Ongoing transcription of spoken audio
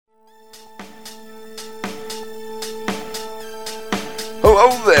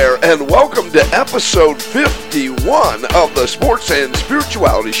Hello there, and welcome to episode 51 of the Sports and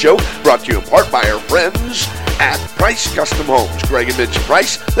Spirituality Show, brought to you in part by our friends at Price Custom Homes. Greg and Mitch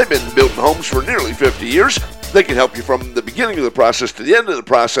Price, they've been building homes for nearly 50 years. They can help you from the beginning of the process to the end of the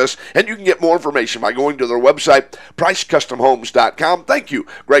process, and you can get more information by going to their website, pricecustomhomes.com. Thank you,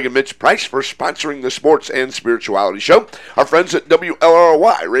 Greg and Mitch Price, for sponsoring the Sports and Spirituality Show. Our friends at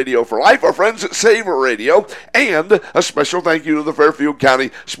WLRY Radio for Life, our friends at Savor Radio, and a special thank you to the Fairfield County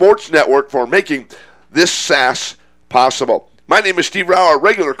Sports Network for making this SAS possible. My name is Steve Rao, our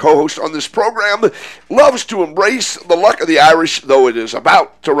regular co-host on this program. Loves to embrace the luck of the Irish, though it is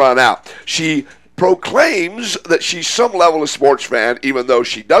about to run out. She proclaims that she's some level of sports fan, even though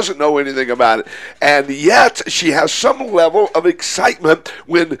she doesn't know anything about it. And yet, she has some level of excitement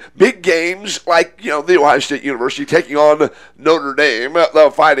when big games like, the Ohio State University taking on Notre Dame,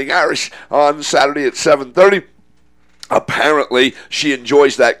 the Fighting Irish, on Saturday at 7:30. Apparently, she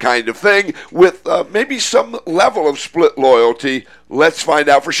enjoys that kind of thing with maybe some level of split loyalty. Let's find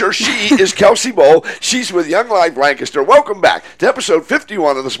out for sure. She is Kelsey Bowl. She's with Young Life Lancaster. Welcome back to episode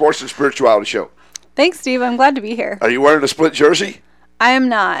 51 of the Sports and Spirituality Show. Thanks, Steve. I'm glad to be here. Are you wearing a split jersey? I am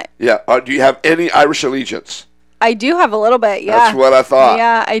not. Yeah. Do you have any Irish allegiance? I do have a little bit, yeah. That's what I thought.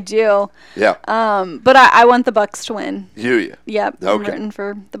 Yeah, I do. Yeah. But I want the Bucks to win. You? Yep. Okay. I'm rooting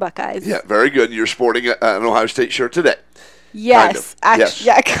for the Buckeyes. Yeah, very good. And you're sporting an Ohio State shirt today. Yes. Kind of. Yes.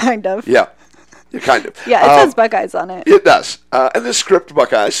 Yeah, kind of. Yeah. Yeah, kind of. Yeah, it says Buckeyes on it. It does, and the script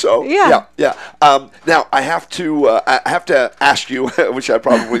Buckeyes. So yeah. Now I have to ask you, which I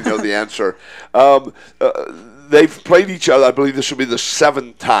probably know the answer. They've played each other. I believe this will be the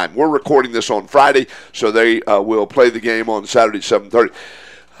 7th time. We're recording this on Friday, so they will play the game on Saturday at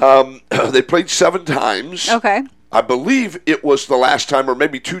 7:30. They played 7 times. Okay. I believe it was the last time, or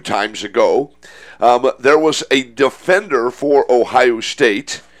maybe 2 times ago. There was a defender for Ohio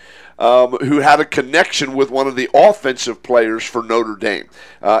State who had a connection with one of the offensive players for Notre Dame.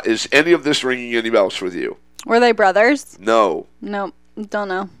 Is any of this ringing any bells with you? Were they brothers? No. Nope. Don't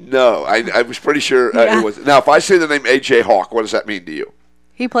know. No, I was pretty sure it was. Now, if I say the name A.J. Hawk, what does that mean to you?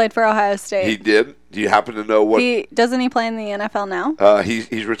 He played for Ohio State. He did? Do you happen to know what? Doesn't he play in the NFL now?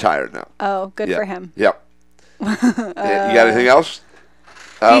 He's retired now. Oh, good for him. Yep. You got anything else?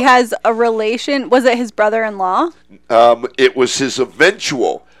 He has a relation. Was it his brother-in-law? It was his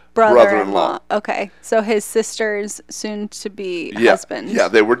eventual brother-in-law. Okay. So his sister's soon-to-be husband. Yeah,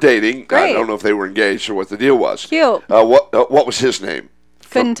 they were dating. Great. I don't know if they were engaged or what the deal was. Cute. What was his name?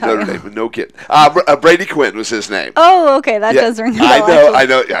 Couldn't tell you. Notre Dame. No kidding. Brady Quinn was his name. Oh, okay. That does ring a bell. I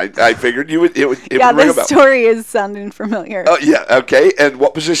know. I figured it would ring a bell. This story is sounding familiar. Oh, yeah. Okay. And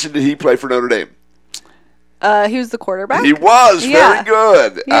what position did he play for Notre Dame? He was the quarterback. He was. Very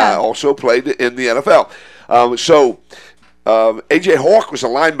good. Yeah. Also played in the NFL. A.J. Hawk was a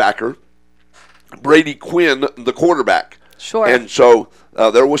linebacker. Brady Quinn, the quarterback. Sure. And so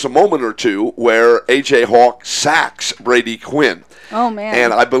there was a moment or two where A.J. Hawk sacks Brady Quinn. Oh, man.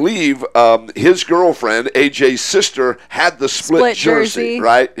 And I believe his girlfriend, A.J.'s sister, had the split jersey,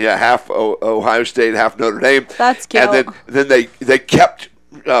 right? Yeah, half Ohio State, half Notre Dame. That's cute. And then they kept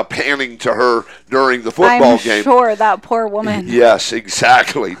panning to her during the football game. I'm sure, that poor woman. Yes,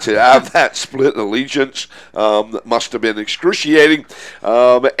 exactly. To have that split allegiance must have been excruciating.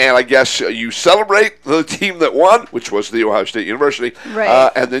 And I guess you celebrate the team that won, which was the Ohio State University.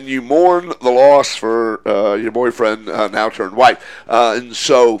 Right. And then you mourn the loss for your boyfriend, now turned wife. And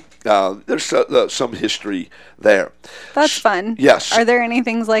so there's some history there. That's fun. Yes. Are there any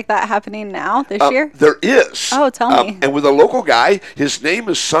things like that happening now this year? There is. Oh, tell me. And with a local guy, his name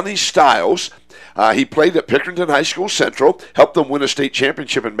is Sonny Styles. He played at Pickerington High School Central, helped them win a state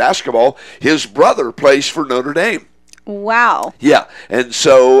championship in basketball. His brother plays for Notre Dame. Wow. Yeah, and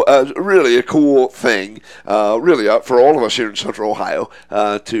so really a cool thing, really for all of us here in Central Ohio,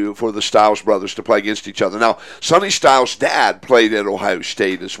 for the Stiles brothers to play against each other. Now, Sonny Stiles' dad played at Ohio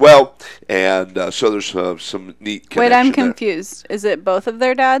State as well, and so there's some neat connection. Wait, I'm there. confused. Is it both of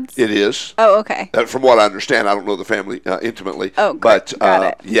their dads? It is. Oh, okay. From what I understand, I don't know the family intimately. Oh, but got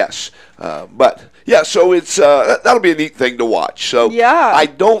it. Yes, but. Yeah, so it's that'll be a neat thing to watch. So yeah. I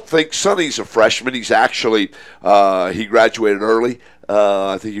don't think Sonny's a freshman. He's actually he graduated early.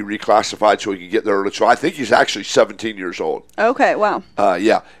 I think he reclassified so he could get there early. So I think he's actually 17 years old. Okay, wow.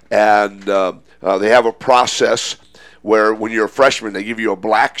 Yeah, and they have a process where when you're a freshman, they give you a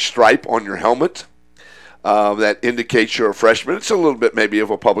black stripe on your helmet. That indicates you're a freshman. It's a little bit maybe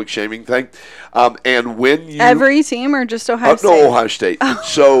of a public shaming thing. And when you... Every team or just Ohio State? No, Ohio State.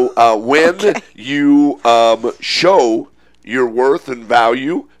 So when you show your worth and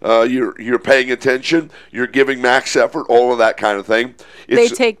value. You're paying attention. You're giving max effort. All of that kind of thing. They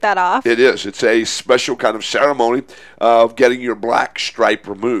take that off? It is. It's a special kind of ceremony of getting your black stripe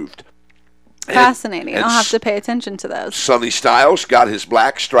removed. Fascinating. I'll have to pay attention to those. Sonny Styles got his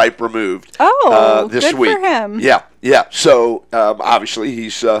black stripe removed this good week. for him. Yeah. So obviously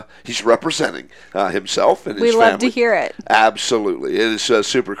he's representing himself and his family. We love to hear it. Absolutely. It is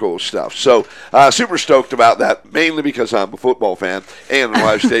super cool stuff. So super stoked about that, mainly because I'm a football fan and an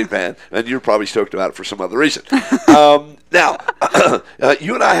Ohio State fan, and you're probably stoked about it for some other reason. Now,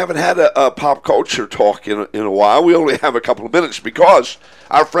 you and I haven't had a pop culture talk in a while. We only have a couple of minutes because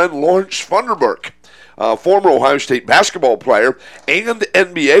our friend Lawrence Funderburke, former Ohio State basketball player and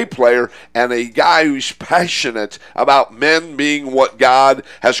NBA player, and a guy who's passionate about men being what God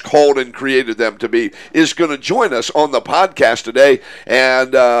has called and created them to be, is going to join us on the podcast today.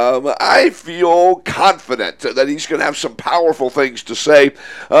 And I feel confident that he's going to have some powerful things to say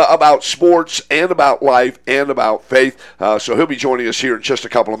about sports and about life and about faith. So he'll be joining us here in just a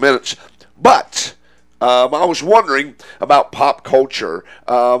couple of minutes. But I was wondering about pop culture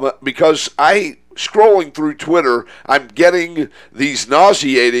because scrolling through Twitter, I'm getting these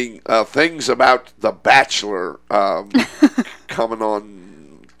nauseating things about The Bachelor coming on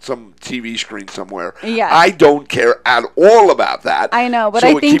some TV screen somewhere. Yeah. I don't care at all about that. I know, but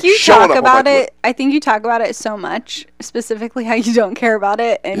so I think you talk about it. Twitter. I think you talk about it so much, specifically how you don't care about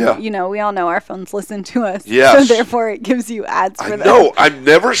it, and we all know our phones listen to us. Yes. So therefore, it gives you ads for them. No, I'm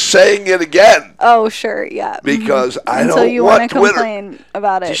never saying it again. Oh, sure, yeah. Because I Until don't you want to Twitter complain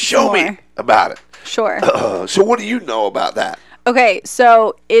about it. to show me about it. Sure. So what do you know about that? Okay,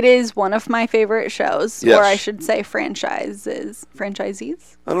 so it is one of my favorite shows, Yes. or I should say franchisees.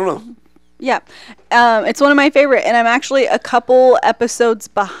 I don't know. Yeah. It's one of my favorite, and I'm actually a couple episodes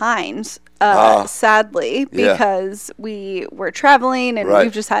behind, sadly, because we were traveling and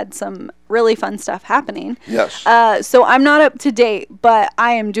we've just had some really fun stuff happening. Yes. So I'm not up to date, but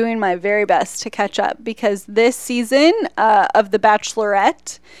I am doing my very best to catch up because this season of The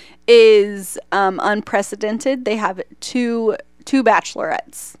Bachelorette is unprecedented. They have two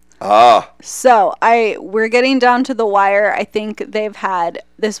bachelorettes. So we're getting down to the wire. I think they've had,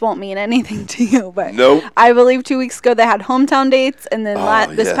 this won't mean anything to you, but nope. I believe 2 weeks ago they had hometown dates, and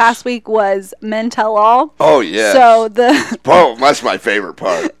then this past week was Men Tell All. Oh, yeah. So that's my favorite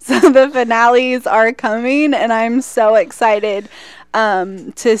part. So the finales are coming, and I'm so excited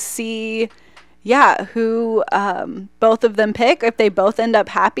to see who both of them pick, if they both end up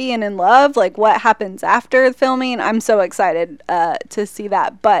happy and in love, like what happens after filming. I'm so excited to see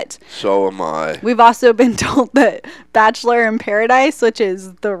that. But so am I. We've also been told that Bachelor in Paradise, which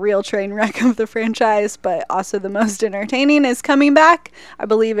is the real train wreck of the franchise, but also the most entertaining, is coming back. I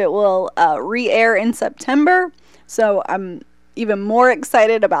believe it will re-air in September. So I'm even more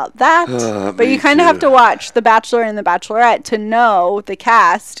excited about that. But you kind of have to watch The Bachelor and The Bachelorette to know the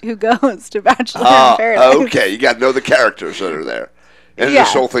cast who goes to Bachelor in Paradise. Okay, you got to know the characters that are there. And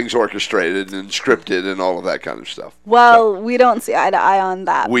this whole thing's orchestrated and scripted and all of that kind of stuff. Well, we don't see eye to eye on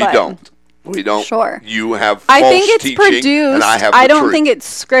that. We don't. Sure. You have false I think it's teaching, produced. and I have I the don't truth. think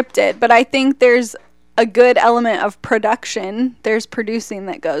it's scripted, but I think there's a good element of production. There's producing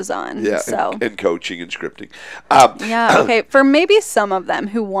that goes on. Yeah, so. and coaching and scripting. Okay. For maybe some of them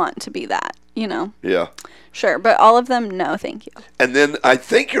who want to be that, Yeah. Sure, but all of them, no, thank you. And then I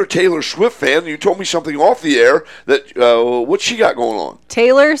think you're a Taylor Swift fan. You told me something off the air that what she got going on.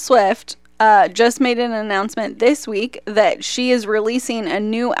 Taylor Swift just made an announcement this week that she is releasing a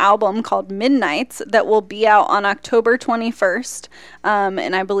new album called Midnights that will be out on October 21st,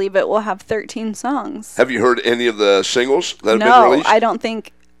 and I believe it will have 13 songs. Have you heard any of the singles that have been released? I don't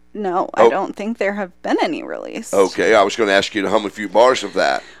think there have been any released. Okay, I was going to ask you to hum a few bars of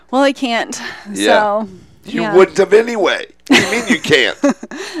that. Well, I can't. Yeah. You wouldn't have anyway. What do you mean you can't?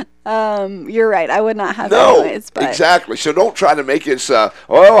 You're right. I would not have anyways. But exactly. So don't try to make it,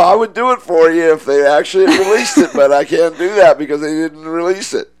 I would do it for you if they actually released it, but I can't do that because they didn't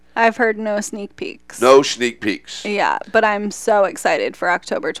release it. I've heard no sneak peeks. No sneak peeks. Yeah, but I'm so excited for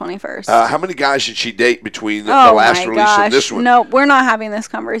October 21st. How many guys did she date between the last release and this one? No, we're not having this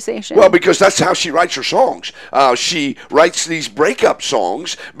conversation. Well, because that's how she writes her songs. She writes these breakup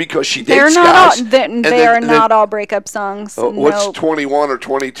songs because she dates guys. They are not all breakup songs. What's 21 or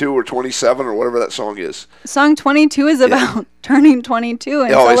 22 or 27 or whatever that song is? Song 22 is about turning 22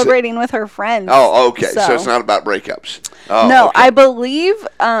 and celebrating with her friends. Oh, okay. So it's not about breakups. Oh, no, okay. I believe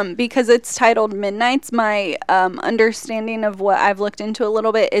because it's titled Midnights, my understanding of what I've looked into a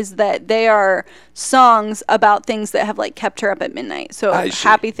little bit is that they are songs about things that have like kept her up at midnight. So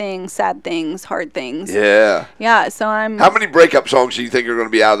happy things, sad things, hard things. Yeah. Yeah, so I'm... How many breakup songs do you think are going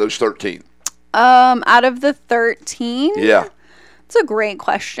to be out of those 13? Out of the 13? Yeah. It's a great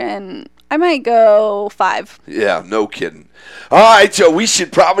question. I might go 5. Yeah, no kidding. All right, so we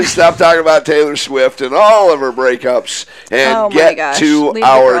should probably stop talking about Taylor Swift and all of her breakups and get to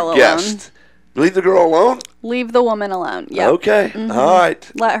our guest. Leave the girl alone? Leave the woman alone, yeah. Okay, all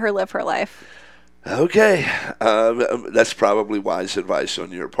right. Let her live her life. Okay, that's probably wise advice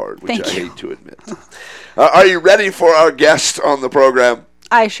on your part, which I hate to admit. Are you ready for our guest on the program?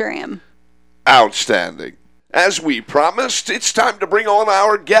 I sure am. Outstanding. As we promised, it's time to bring on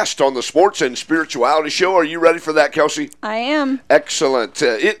our guest on the Sports and Spirituality Show. Are you ready for that, Kelsey? I am. Excellent.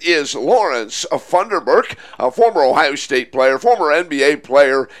 It is Lawrence Funderburke, a former Ohio State player, former NBA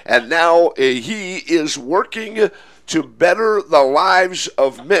player, and now he is working to better the lives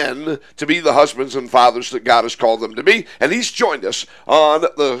of men, to be the husbands and fathers that God has called them to be. And he's joined us on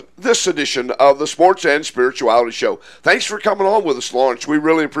this edition of the Sports and Spirituality Show. Thanks for coming on with us, Lawrence. We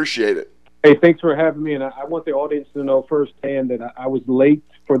really appreciate it. Hey, thanks for having me. And I want the audience to know firsthand that I was late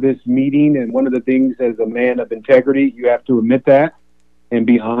for this meeting. And one of the things as a man of integrity, you have to admit that and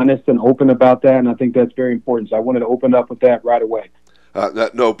be honest and open about that. And I think that's very important. So I wanted to open up with that right away.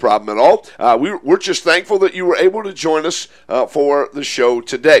 No problem at all. We're just thankful that you were able to join us for the show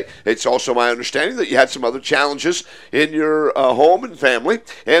today. It's also my understanding that you had some other challenges in your home and family,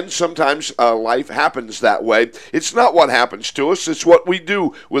 and sometimes life happens that way. It's not what happens to us, it's what we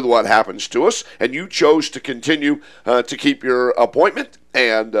do with what happens to us, and you chose to continue to keep your appointment,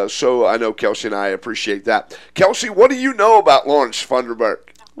 and so I know Kelsey and I appreciate that. Kelsey, what do you know about Lawrence Funderburke?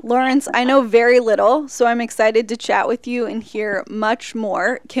 Lawrence, I know very little, so I'm excited to chat with you and hear much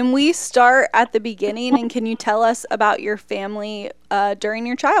more. Can we start at the beginning, and can you tell us about your family during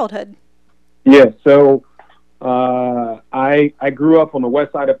your childhood? Yeah, so I grew up on the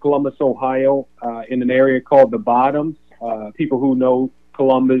west side of Columbus, Ohio, in an area called the Bottoms. People who know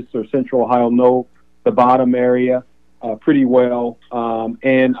Columbus or Central Ohio know the Bottom area pretty well.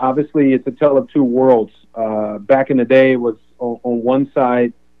 And obviously, it's a tale of two worlds. Back in the day, it was on one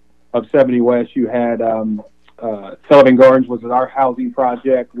side of 70 West, you had Sullivan Gardens was our housing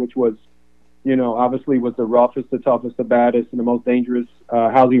project, which was, obviously was the roughest, the toughest, the baddest, and the most dangerous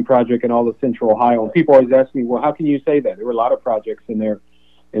housing project in all of Central Ohio. And people always ask me, well, how can you say that? There were a lot of projects in there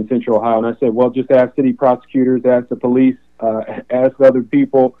in Central Ohio. And I said, well, just ask city prosecutors, ask the police, ask other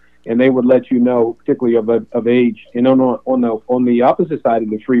people, and they would let you know, particularly of age. And on the opposite side of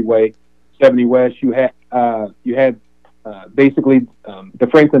the freeway, 70 West, you had basically the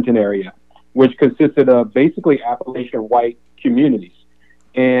Franklinton area, which consisted of basically Appalachian white communities.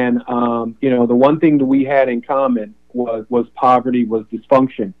 And, the one thing that we had in common was poverty, was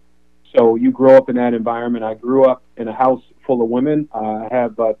dysfunction. So you grow up in that environment. I grew up in a house full of women. I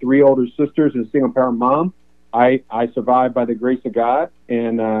have 3 older sisters and a single-parent mom. I survived by the grace of God.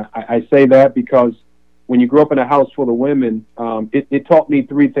 And I say that because when you grow up in a house full of women, it taught me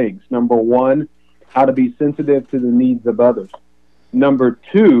 3 things. Number 1, how to be sensitive to the needs of others. Number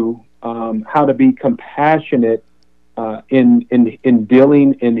 2, how to be compassionate in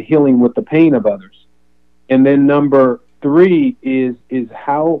dealing and healing with the pain of others. And then number 3 is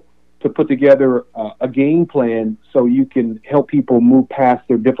how to put together a game plan so you can help people move past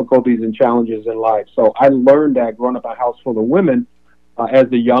their difficulties and challenges in life. So I learned that growing up in a house full of women as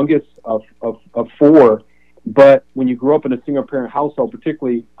the youngest of 4. But when you grow up in a single-parent household,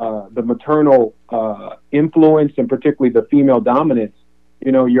 particularly the maternal influence and particularly the female dominance,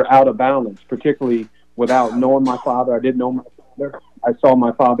 you're out of balance, particularly without knowing my father. I didn't know my father. I saw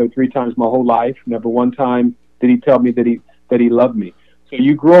my father 3 times my whole life. Never one time did he tell me that he loved me. So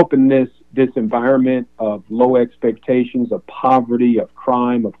you grow up in this environment of low expectations, of poverty, of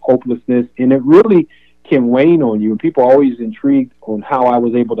crime, of hopelessness, and it really can wane on you. And people are always intrigued on how I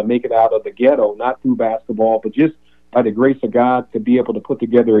was able to make it out of the ghetto, not through basketball, but just by the grace of God to be able to put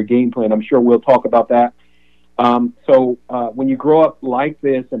together a game plan. I'm sure we'll talk about that. So when you grow up like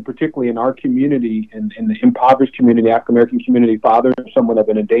this, and particularly in our community, in the impoverished community, African American community, father is somewhat of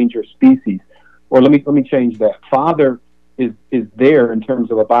an endangered species. Or let me change that. Father is there in terms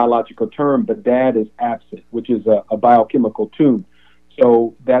of a biological term, but dad is absent, which is a biochemical tune.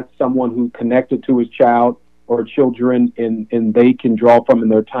 So that's someone who connected to his child or children, and they can draw from in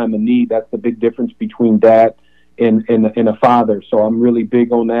their time of need. That's the big difference between dad and a father. So I'm really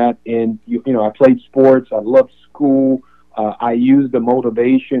big on that. And I played sports. I loved school. I used the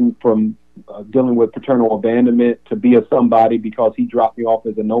motivation from dealing with paternal abandonment to be a somebody because he dropped me off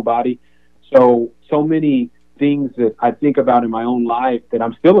as a nobody. So many things that I think about in my own life that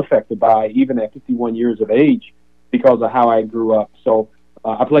I'm still affected by, even at 51 years of age, because of how I grew up. So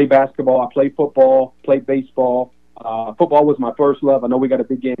I played basketball, I played football, played baseball. Football was my first love. I know we got a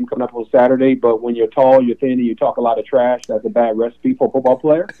big game coming up on Saturday, but when you're tall, you're thin, and you talk a lot of trash, that's a bad recipe for a football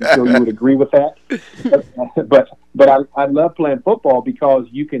player. I'm sure you would agree with that. But I love playing football because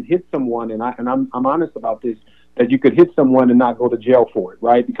you can hit someone, and I'm honest about this, that you could hit someone and not go to jail for it,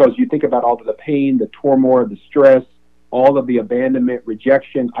 right? Because you think about all of the pain, the turmoil, the stress, all of the abandonment,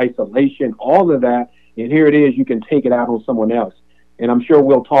 rejection, isolation, all of that, and here it is, you can take it out on someone else. And I'm sure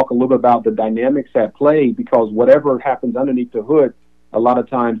we'll talk a little bit about the dynamics at play, because whatever happens underneath the hood, a lot of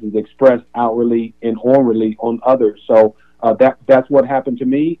times is expressed outwardly and inwardly on others. So that's what happened to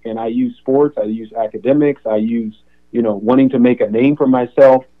me. And I use sports, I use academics, I use, wanting to make a name for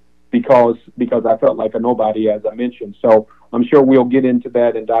myself because I felt like a nobody, as I mentioned. So I'm sure we'll get into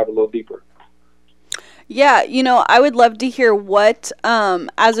that and dive a little deeper. Yeah, I would love to hear what,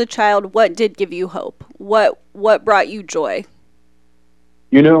 as a child, what did give you hope? What brought you joy?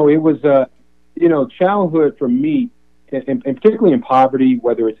 It was, childhood for me, and particularly in poverty,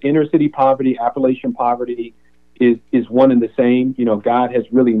 whether it's inner city poverty, Appalachian poverty, is one and the same. God has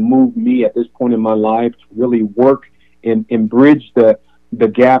really moved me at this point in my life to really work and bridge the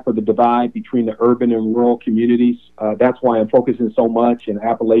gap or the divide between the urban and rural communities. That's why I'm focusing so much in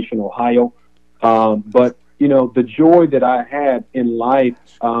Appalachian, Ohio. But the joy that I had in life,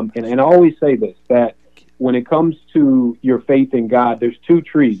 and I always say this, that when it comes to your faith in God, there's two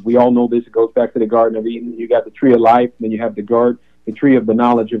trees. We all know this. It goes back to the Garden of Eden. You got the tree of life, and then you have the tree of the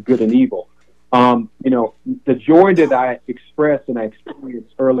knowledge of good and evil. The joy that I expressed and I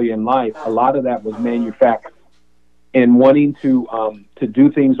experienced early in life, a lot of that was manufactured, and wanting to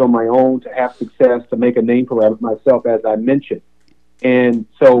do things on my own, to have success, to make a name for myself, as I mentioned. And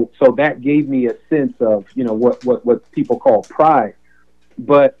so that gave me a sense of, what people call pride.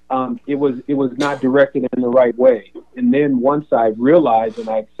 But it was not directed in the right way. And then once I realized and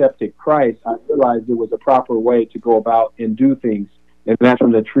I accepted Christ, I realized there was a proper way to go about and do things, and that's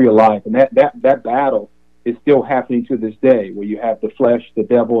from the tree of life. And that battle is still happening to this day, where you have the flesh, the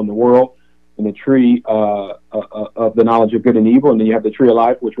devil, and the world, and the tree of the knowledge of good and evil, and then you have the tree of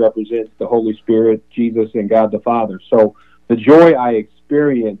life, which represents the Holy Spirit, Jesus, and God the Father. So the joy I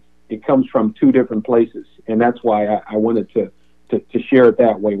experienced, it comes from two different places, and that's why I wanted to share it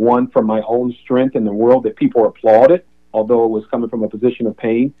that way. One, from my own strength in the world that people applauded, although it was coming from a position of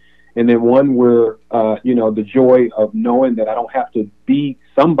pain. And then one where, the joy of knowing that I don't have to be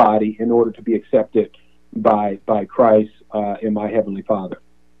somebody in order to be accepted by Christ and my Heavenly Father.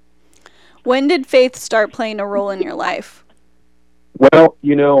 When did faith start playing a role in your life? Well,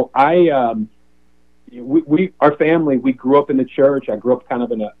 our family, we grew up in the church. I grew up kind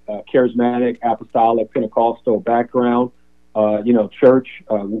of in a charismatic, apostolic, Pentecostal background. Church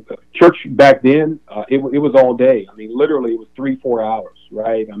back then, it was all day. I mean, literally, it was 3-4 hours,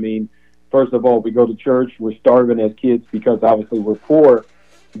 right? I mean, first of all, we go to church. We're starving as kids because obviously we're poor.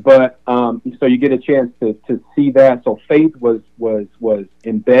 But so you get a chance to see that. So faith was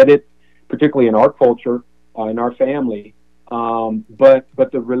embedded, particularly in our culture, in our family. But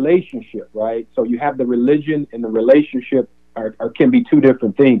the relationship, right? So you have the religion and the relationship can be two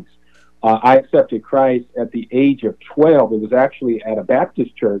different things. I accepted Christ at the age of 12. It was actually at a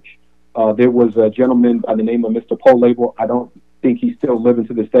Baptist church. There was a gentleman by the name of Mr. Poe Label. I don't think he's still living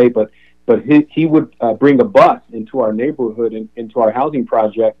to this day, but he would bring a bus into our neighborhood and into our housing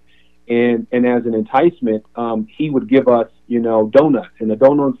project, and as an enticement, he would give us, donuts, and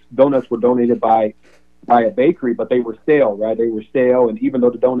the donuts were donated by a bakery, but they were stale, right? They were stale, and even though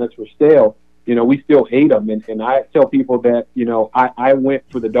the donuts were stale, we still ate them. And I tell people that, I went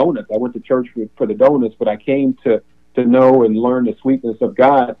for the donuts. I went to church for the donuts, but I came to know and learn the sweetness of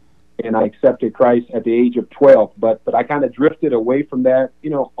God, and I accepted Christ at the age of 12. But I kind of drifted away from that,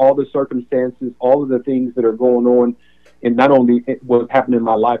 all the circumstances, all of the things that are going on, and not only what happened in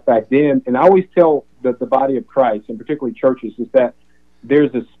my life back then. And I always tell the body of Christ, and particularly churches, is that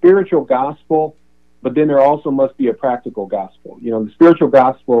there's a spiritual gospel, but then there also must be a practical gospel. The spiritual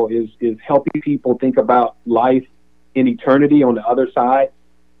gospel is helping people think about life in eternity on the other side.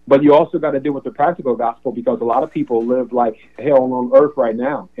 But you also got to deal with the practical gospel, because a lot of people live like hell on earth right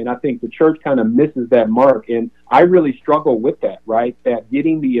now. And I think the church kind of misses that mark. And I really struggle with that, right? That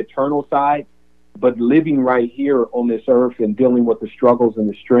getting the eternal side, but living right here on this earth and dealing with the struggles and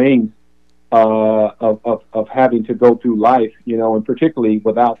the strains of having to go through life, and particularly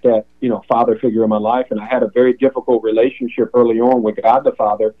without that, father figure in my life. And I had a very difficult relationship early on with God the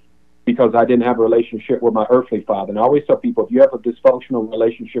Father because I didn't have a relationship with my earthly father. And I always tell people, if you have a dysfunctional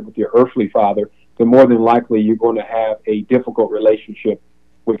relationship with your earthly father, then more than likely you're going to have a difficult relationship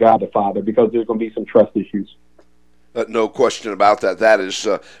with God the Father because there's going to be some trust issues. No question about that. That has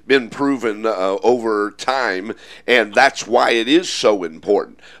been proven over time, and that's why it is so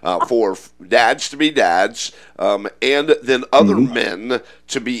important for dads to be dads, and then other men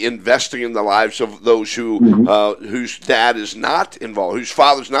to be investing in the lives of those whose dad is not involved, whose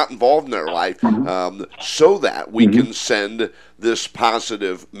father's not involved in their life, so that we can send this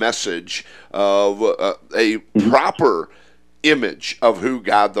positive message of a proper image of who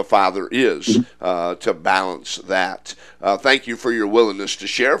God the Father is to balance that. Thank you for your willingness to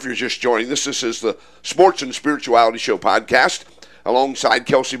share. If you're just joining us, this is the Sports and Spirituality Show podcast. Alongside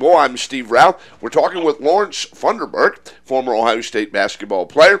Kelsey Boy, I'm Steve Rao. We're talking with Lawrence Funderburke, former Ohio State basketball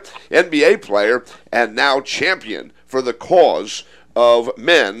player, NBA player, and now champion for the cause of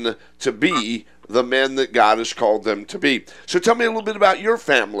men to be the men that God has called them to be. So tell me a little bit about your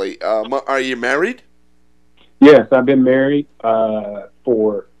family. Are you married? Yes, I've been married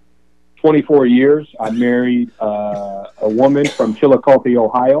for 24 years. I married a woman from Chillicothe,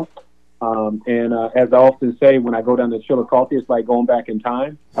 Ohio. And as I often say, when I go down to Chillicothe, it's like going back in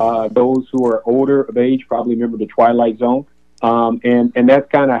time. Those who are older of age probably remember the Twilight Zone. And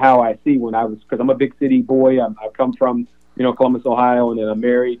that's kind of how I see when I was, because I'm a big city boy. I come from, Columbus, Ohio, and then I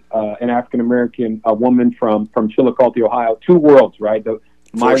married an African-American woman from Chillicothe, Ohio. Two worlds, right?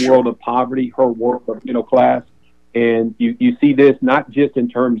 My world of poverty, her world of middle class. And you see this not just in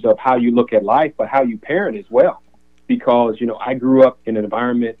terms of how you look at life, but how you parent as well. Because, I grew up in an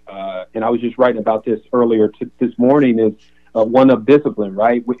environment, and I was just writing about this earlier this morning, is one of discipline,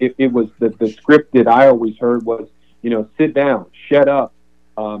 right? It was the script that I always heard was, sit down, shut up,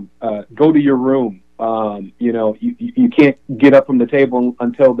 go to your room. You can't get up from the table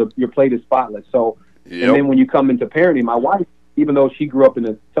until your plate is spotless. So, And then when you come into parenting, my wife, even though she grew up in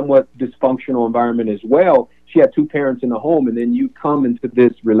a somewhat dysfunctional environment as well, she had two parents in the home, and then you come into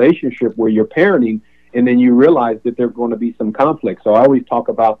this relationship where you're parenting, and then you realize that there's going to be some conflict. So I always talk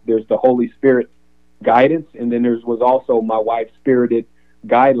about there's the Holy Spirit guidance, and then was also my wife's spirited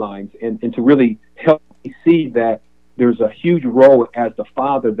guidelines, and to really help me see that there's a huge role as the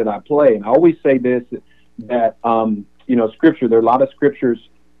father that I play. And I always say this, that, Scripture, there are a lot of scriptures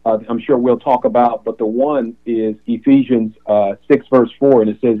I'm sure we'll talk about, but the one is Ephesians 6, verse 4,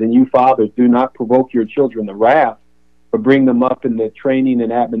 and it says, "And you fathers, do not provoke your children to wrath, but bring them up in the training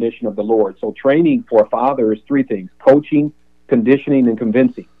and admonition of the Lord." So training for a father is three things: coaching, conditioning, and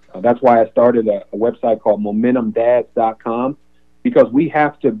convincing. That's why I started a website called MomentumDads.com, because we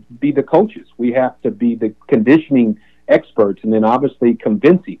have to be the coaches. We have to be the conditioning experts, and then obviously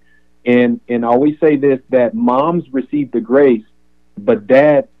convincing. And I always say this, that moms receive the grace, but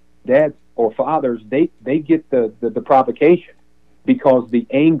dads or fathers, they get the provocation, because the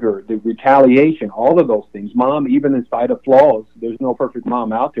anger, the retaliation, all of those things. Mom, even in spite of flaws, there's no perfect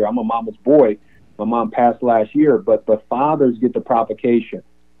mom out there. I'm a mama's boy. My mom passed last year, but fathers get the provocation.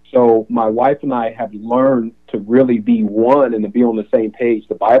 So my wife and I have learned to really be one and to be on the same page.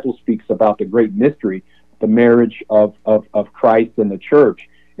 The Bible speaks about the great mystery, the marriage of Christ and the church.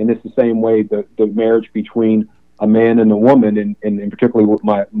 And it's the same way the marriage between a man and a woman, and particularly with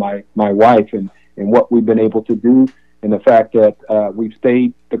my wife, and what we've been able to do, and the fact that we've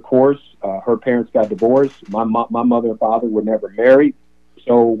stayed the course. Her parents got divorced. My mother and father were never married,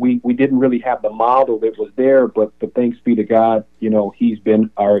 so we didn't really have the model that was there. But thanks be to God, He's been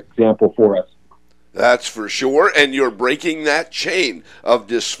our example for us. That's for sure, and you're breaking that chain of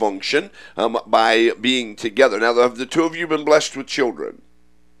dysfunction by being together. Now, have the two of you been blessed with children?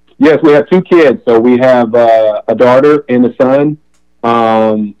 Yes, we have two kids. So we have a daughter and a son.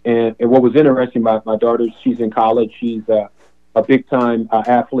 And what was interesting about my daughter, she's in college. She's a big-time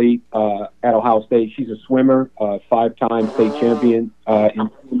athlete at Ohio State. She's a swimmer, 5-time state champion in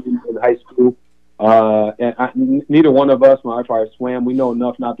high school. And neither one of us, my wife or I, swam. We know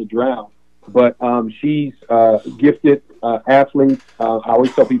enough not to drown. But she's a gifted athlete. I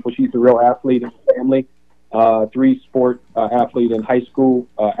always tell people she's the real athlete in the family. 3-sport athlete in high school,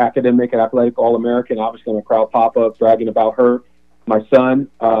 academic and athletic All-American. Obviously, on a crowd pop-up bragging about her. My son,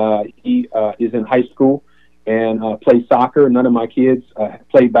 he is in high school and plays soccer. None of my kids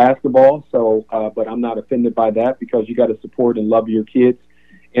play basketball, so but I'm not offended by that, because you got to support and love your kids.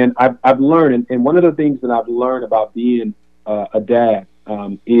 And I've learned, and one of the things that I've learned about being a dad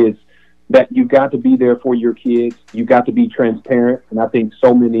is that you got to be there for your kids. You got to be transparent, and I think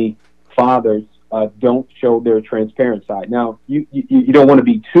so many fathers don't show their transparent side. Now, you don't want to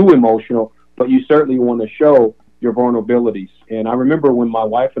be too emotional, but you certainly want to show your vulnerabilities. And I remember when my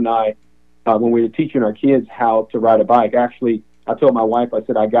wife and I, when we were teaching our kids how to ride a bike, actually, I told my wife, I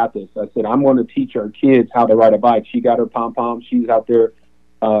said, I got this. I said, I'm going to teach our kids how to ride a bike. She got her pom-pom. She's out there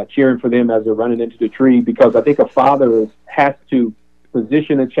cheering for them as they're running into the tree, because I think a father has to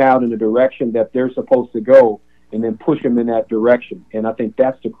position a child in the direction that they're supposed to go and then push them in that direction. And I think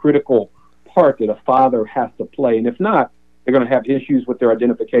that's the critical part that a father has to play. And if not, they're going to have issues with their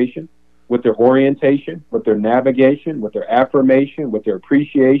identification, with their orientation, with their navigation, with their affirmation, with their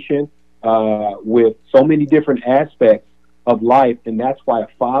appreciation, with so many different aspects of life. And that's why a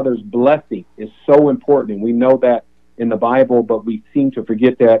father's blessing is so important. And we know that in the Bible, but we seem to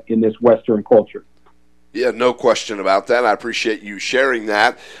forget that in this Western culture. Yeah, no question about that. I appreciate you sharing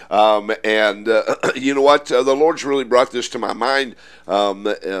that. You know what? The Lord's really brought this to my mind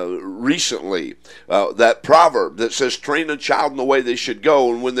recently. That proverb that says, train a child in the way they should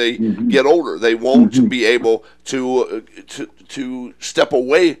go, and when they get older, they won't be able to step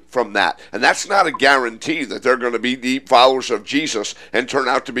away from that. And that's not a guarantee that they're going to be deep followers of Jesus and turn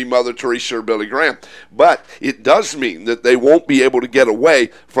out to be Mother Teresa or Billy Graham. But it does mean that they won't be able to get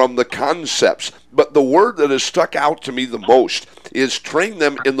away from the concepts. But the word that has stuck out to me the most is train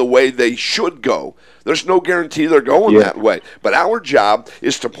them in the way they should go. There's no guarantee they're going that way. But our job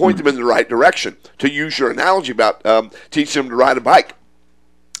is to point them in the right direction. To use your analogy about teaching them to ride a bike.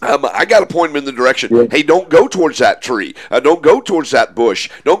 I got to point them in the direction. Hey, don't go towards that tree. Don't go towards that bush.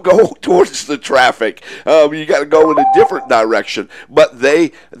 Don't go towards the traffic. You got to go in a different direction. But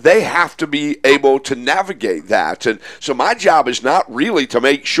they have to be able to navigate that. And so my job is not really to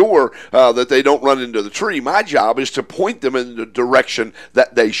make sure that they don't run into the tree. My job is to point them in the direction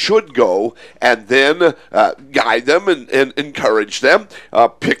that they should go, and then guide them and encourage them,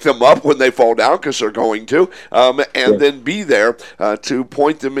 pick them up when they fall down, because they're going to, and then be there to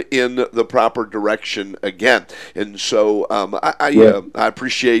point them in the proper direction again. And so I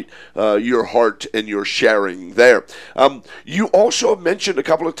appreciate your heart and your sharing there. You also have mentioned a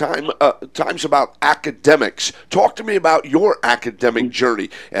couple of times about academics. Talk to me about your academic journey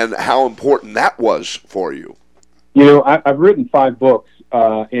and how important that was for you. You know, I've written 5 books,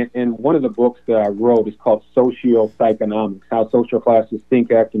 and one of the books that I wrote is called Socio-Psychonomics, How Social Classes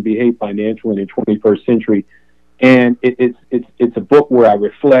Think, Act, and Behave Financially in the 21st Century. And it's a book where I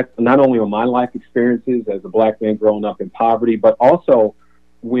reflect not only on my life experiences as a black man growing up in poverty, but also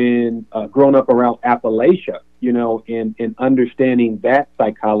when growing up around Appalachia, you know, and understanding that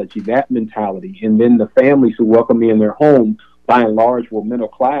psychology, that mentality, and then the families who welcome me in their home, by and large, were middle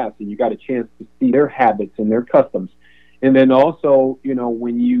class, and you got a chance to see their habits and their customs. And then also, you know,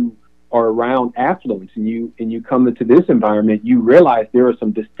 when you are around affluence and you come into this environment, you realize there are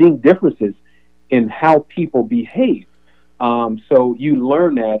some distinct differences in how people behave. So you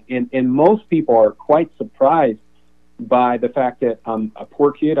learn that, and most people are quite surprised by the fact that I'm a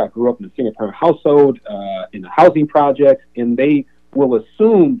poor kid. I grew up in a single-parent household, in a housing project, and they will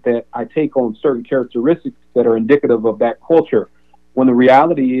assume that I take on certain characteristics that are indicative of that culture, when the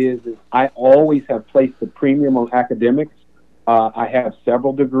reality is I always have placed the premium on academics. I have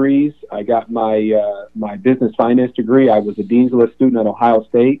several degrees. I got my business finance degree. I was a Dean's List student at Ohio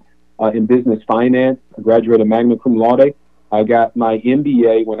State. In business finance. I graduated magna cum laude. I got my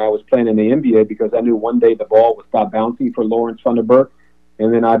MBA when I was planning the MBA because I knew one day the ball would stop bouncing for Lawrence Funderburke.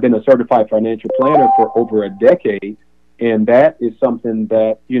 And then I've been a certified financial planner for over a decade. And that is something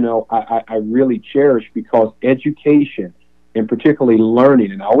that, you know, I really cherish, because education, and particularly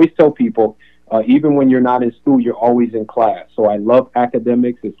learning, and I always tell people, even when you're not in school, you're always in class. So I love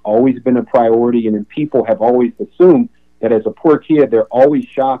academics. It's always been a priority. And then people have always assumed that as a poor kid, they're always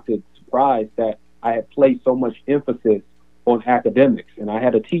shocked and surprised that I had placed so much emphasis on academics. And I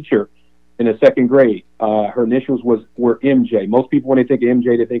had a teacher in the 2nd grade. Her initials were MJ. Most people, when they think of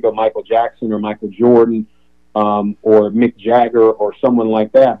MJ, they think of Michael Jackson or Michael Jordan or Mick Jagger or someone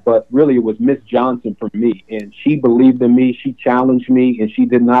like that. But really, it was Miss Johnson for me. And she believed in me. She challenged me, and she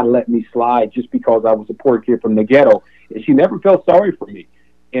did not let me slide just because I was a poor kid from the ghetto. And she never felt sorry for me.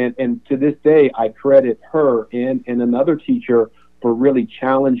 And to this day, I credit her and another teacher for really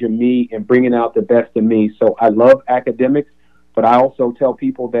challenging me and bringing out the best in me. So I love academics, but I also tell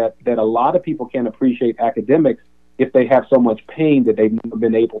people that a lot of people can't appreciate academics if they have so much pain that they've never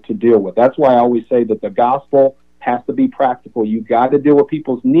been able to deal with. That's why I always say that the gospel has to be practical. You got to deal with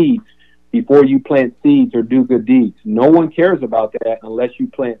people's needs before you plant seeds or do good deeds. No one cares about that unless you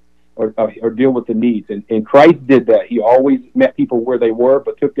plant or deal with the needs. And Christ did that. He always met people where they were,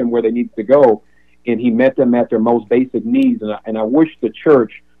 but took them where they needed to go. And he met them at their most basic needs. And I wish the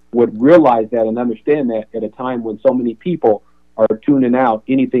church would realize that and understand that at a time when so many people are tuning out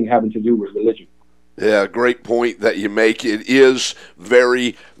anything having to do with religion. Yeah, great point that you make. It is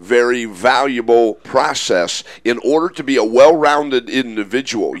very, very valuable process in order to be a well-rounded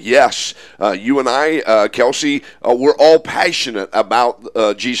individual. Yes, you and I, Kelsey, we're all passionate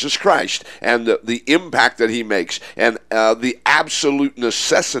about Jesus Christ and the impact that he makes and the absolute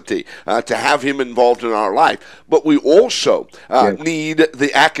necessity to have him involved in our life. But we also need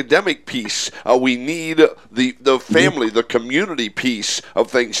the academic piece. We need the family, the community piece of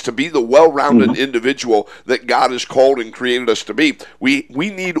things to be the well-rounded individual that God has called and created us to be. We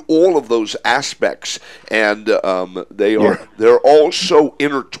need all of those aspects, and they're all so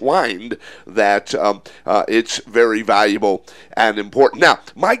intertwined that it's very valuable and important. Now,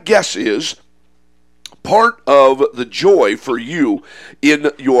 my guess is part of the joy for you in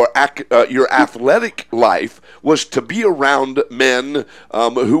your athletic life was to be around men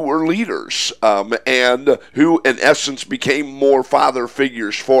who were leaders and who, in essence, became more father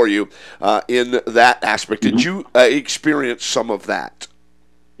figures for you in that aspect. Did you experience some of that?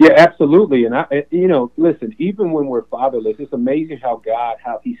 Yeah, absolutely. And listen, even when we're fatherless, it's amazing how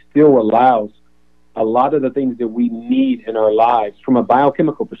he still allows a lot of the things that we need in our lives from a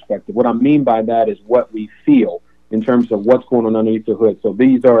biochemical perspective. What I mean by that is what we feel in terms of what's going on underneath the hood. So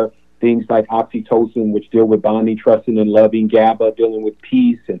these are things like oxytocin, which deal with bonding, trusting, and loving, GABA dealing with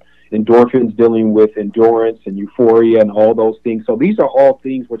peace, and endorphins dealing with endurance and euphoria and all those things. So these are all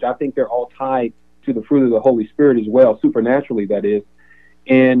things which I think they're all tied to the fruit of the Holy Spirit as well, supernaturally that is.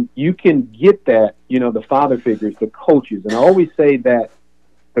 And you can get that, the father figures, the coaches. And I always say that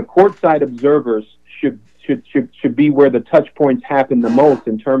the courtside observers should be where the touch points happen the most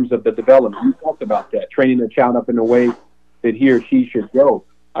in terms of the development. You talked about that, training a child up in the way that he or she should go.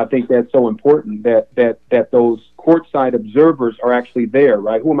 I think that's so important that those courtside observers are actually there,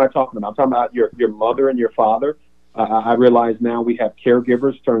 right? Who am I talking about? I'm talking about your mother and your father. I realize now we have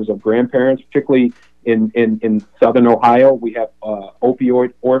caregivers in terms of grandparents, particularly in Southern Ohio. We have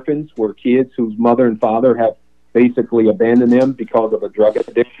opioid orphans, where kids whose mother and father have basically abandoned them because of a drug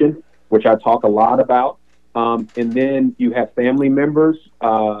addiction, which I talk a lot about. And then you have family members,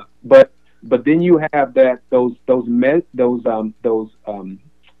 but then you have those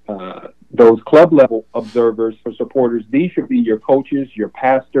club level observers or supporters. These should be your coaches, your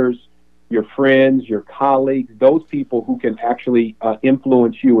pastors, your friends, your colleagues, those people who can actually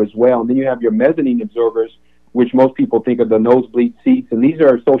influence you as well. And then you have your mezzanine observers, which most people think of the nosebleed seats. And these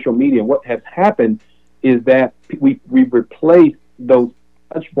are social media. And what has happened is that we replaced those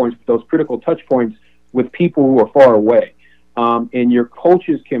touch points, those critical touch points, with people who are far away. And your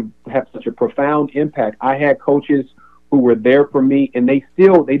coaches can have such a profound impact. I had coaches who were there for me, and they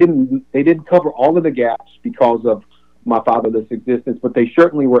didn't cover all of the gaps because of my fatherless existence, but they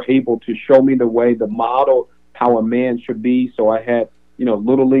certainly were able to show me the way, the model, how a man should be. So I had,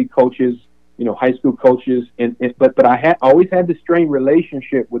 little league coaches, high school coaches, but I always had this strained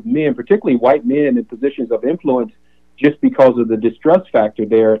relationship with men, particularly white men in positions of influence, just because of the distrust factor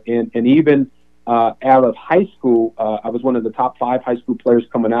there. And even out of high school, I was one of the top 5 high school players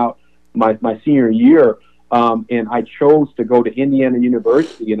coming out my senior year. And I chose to go to Indiana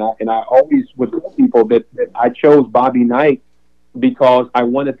University, and I always would tell people that I chose Bobby Knight because I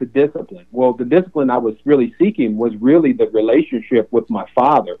wanted the discipline. Well, the discipline I was really seeking was really the relationship with my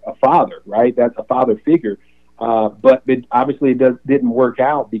father, a father, right? That's a father figure. But it obviously didn't work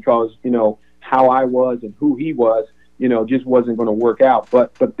out because, how I was and who he was, just wasn't going to work out.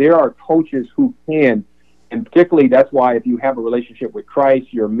 But there are coaches who can, and particularly that's why if you have a relationship with Christ,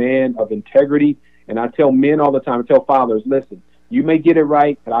 you're a man of integrity. And I tell men all the time, I tell fathers, listen, you may get it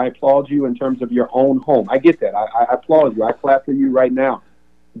right, and I applaud you in terms of your own home. I get that. I applaud you. I clap for you right now.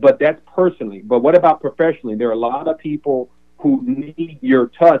 But that's personally. But what about professionally? There are a lot of people who need your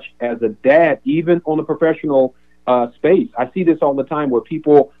touch as a dad, even on the professional space. I see this all the time where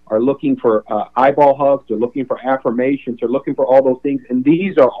people are looking for eyeball hugs, they're looking for affirmations, they're looking for all those things. And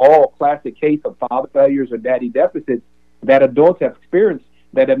these are all classic case of father failures or daddy deficits that adults have experienced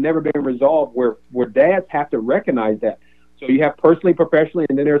that have never been resolved, where dads have to recognize that. So you have personally, professionally,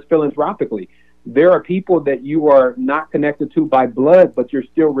 and then there's philanthropically. There are people that you are not connected to by blood, but you're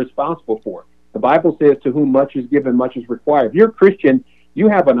still responsible for. The Bible says, to whom much is given, much is required. If you're a Christian, you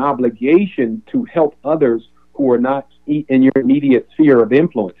have an obligation to help others who are not in your immediate sphere of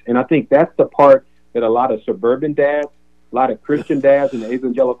influence. And I think that's the part that a lot of suburban dads, a lot of Christian dads in the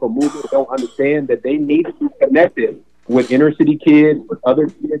evangelical movement don't understand, that they need to be connected with inner city kids, with other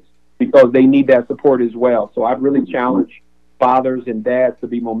kids, because they need that support as well. So I've really challenged fathers and dads to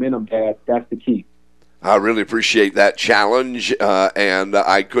be momentum dads. That's the key. I really appreciate that challenge, and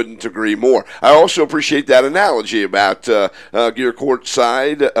I couldn't agree more. I also appreciate that analogy about your court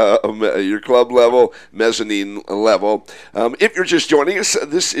side, your club level, mezzanine level. If you're just joining us,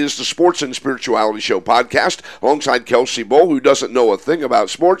 this is the Sports and Spirituality Show podcast alongside Kelsey Bull, who doesn't know a thing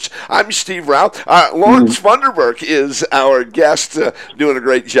about sports. I'm Steve Rao. Lawrence Funderburke is our guest, doing a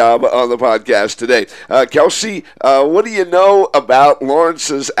great job on the podcast today. Kelsey, what do you know about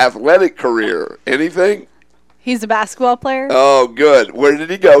Lawrence's athletic career? Anything? He's a basketball player. Oh, good. Where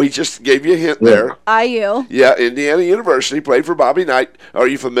did he go? He just gave you a hint there. IU. Yeah, Indiana University. Played for Bobby Knight. Are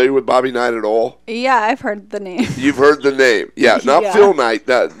you familiar with Bobby Knight at all? Yeah, I've heard the name. You've heard the name. Yeah, not Yeah. Phil Knight,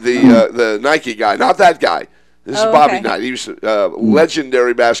 the Nike guy. Not that guy. This is Bobby okay. Knight. He was a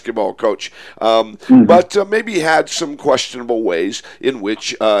legendary basketball coach. But maybe he had some questionable ways in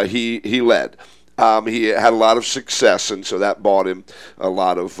which he led. He had a lot of success, and so that bought him a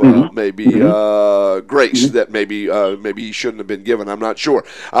lot of grace that maybe he shouldn't have been given. I'm not sure.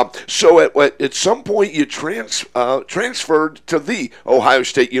 So at some point, you transferred to the Ohio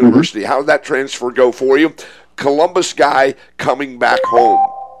State University. How did that transfer go for you? Columbus guy coming back home.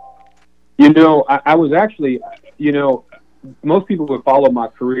 You know, I was actually, most people would follow my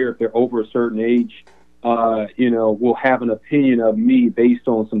career if they're over a certain age. Will have an opinion of me based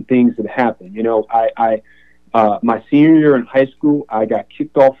on some things that happened. My senior year in high school, I got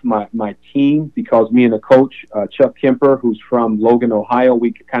kicked off my team because me and the coach, Chuck Kemper, who's from Logan, Ohio,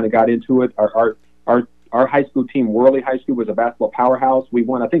 we kind of got into it. Our high school team, Worley High School, was a basketball powerhouse. We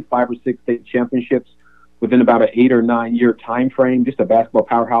won, I think, 5 or 6 state championships within about an 8 or 9 year time frame. Just a basketball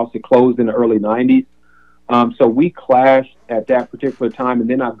powerhouse. It closed in the early 90s. So we clashed at that particular time, and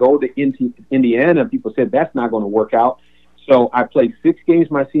then I go to Indiana, and people said that's not going to work out. So I played 6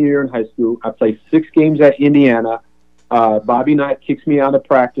 games my senior year in high school. I played 6 games at Indiana. Bobby Knight kicks me out of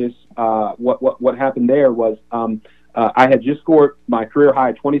practice. What happened there was I had just scored my career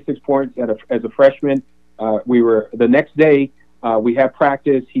high 26 points as a freshman. The next day. We had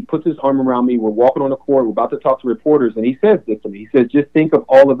practice. He puts his arm around me. We're walking on the court. We're about to talk to reporters, and he says this to me. He says, just think of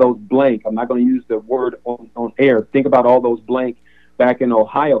all of those blank. I'm not going to use the word on air. Think about all those blank back in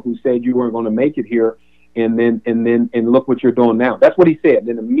Ohio who said you weren't going to make it here, and look what you're doing now. That's what he said.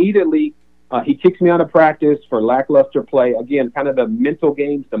 Then immediately he kicks me out of practice for lackluster play. Again, kind of the mental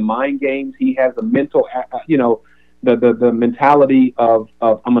games, the mind games. He has the mental, the mentality of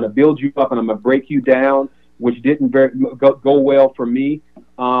I'm going to build you up and I'm going to break you down, which didn't go well for me.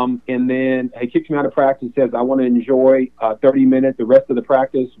 And then he kicks me out of practice and says, I want to enjoy 30 minutes, the rest of the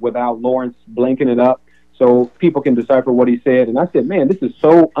practice, without Lawrence blanking it up so people can decipher what he said. And I said, man, this is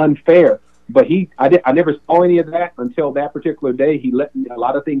so unfair. But I never saw any of that until that particular day. He let a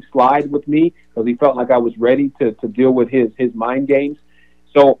lot of things slide with me because he felt like I was ready to deal with his mind games.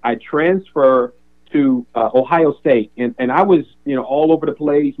 So I transfer to Ohio State, and I was, all over the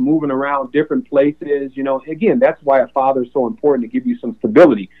place, moving around different places. Again, that's why a father is so important, to give you some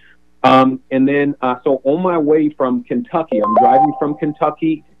stability. So on my way from Kentucky, I'm driving from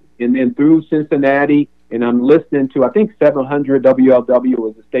Kentucky and then through Cincinnati, and I'm listening to, I think 700 WLW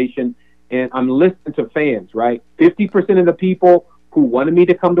was the station, and I'm listening to fans, right? 50% of the people who wanted me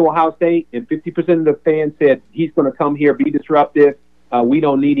to come to Ohio State, and 50% of the fans said, he's going to come here, be disruptive. We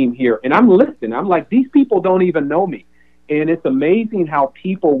don't need him here. And I'm listening. I'm like, these people don't even know me. And it's amazing how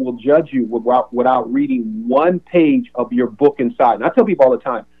people will judge you without reading one page of your book inside. And I tell people all the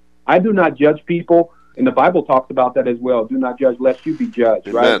time, I do not judge people. And the Bible talks about that as well. Do not judge lest you be judged,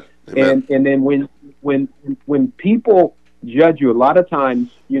 Amen. right? Amen. And then when people judge you, a lot of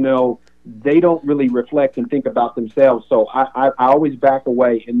times, they don't really reflect and think about themselves. So I always back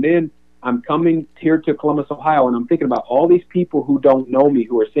away. And then I'm coming here to Columbus, Ohio, and I'm thinking about all these people who don't know me,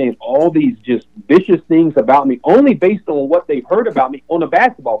 who are saying all these just vicious things about me, only based on what they've heard about me on a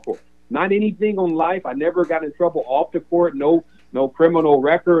basketball court. Not anything on life. I never got in trouble off the court. No criminal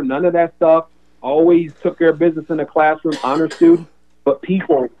record. None of that stuff. Always took care of business in the classroom. Honor student. But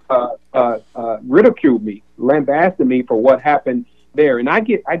people ridiculed me, lambasted me for what happened there, and I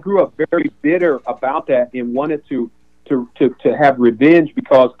grew up very bitter about that and wanted to have revenge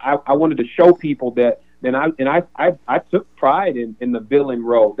because I wanted to show people that. And I took pride in the villain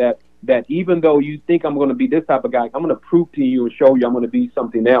role. That even though you think I'm going to be this type of guy, I'm going to prove to you and show you I'm going to be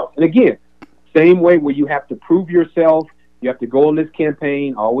something else. And again, same way where you have to prove yourself. You have to go on this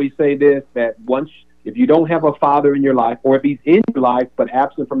campaign. I always say this, that if you don't have a father in your life, or if he's in your life but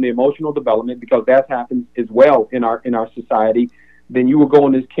absent from the emotional development, because that happens as well in our society, then you will go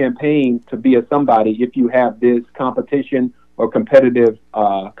on this campaign to be a somebody if you have this competition or competitive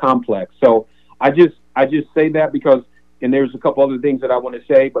complex. So I just say that because, and there's a couple other things that I want to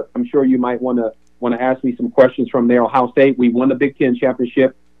say, but I'm sure you might want to want to ask me some questions from there. Ohio State, we won the Big Ten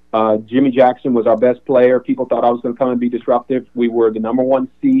championship. Jimmy Jackson was our best player. People thought I was going to come and be disruptive. We were the number one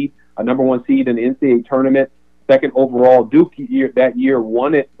seed in the NCAA tournament. Second overall. Duke that year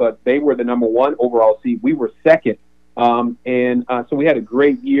won it, but they were the number one overall seed. We were second. So we had a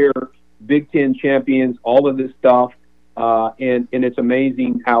great year, Big Ten champions, all of this stuff. And it's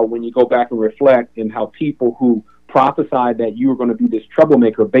amazing how when you go back and reflect and how people who prophesied that you were going to be this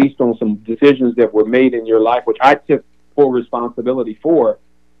troublemaker based on some decisions that were made in your life, which I took full responsibility for,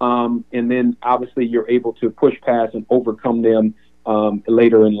 and then obviously you're able to push past and overcome them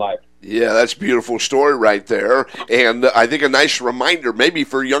later in life. Yeah, that's a beautiful story right there. And I think a nice reminder maybe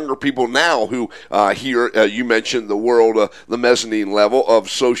for younger people now who hear you mentioned the world, the mezzanine level of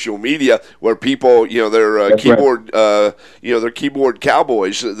social media where people, they're keyboard, right. They're keyboard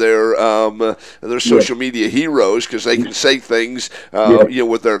cowboys. They're social media heroes because they can say things,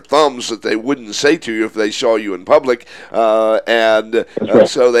 with their thumbs that they wouldn't say to you if they saw you in public. So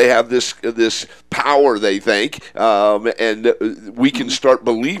they have this power, they think, and we can start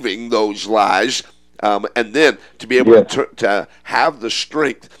believing those lies, and then to be able to have the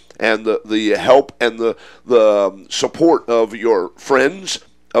strength and the help and the support of your friends,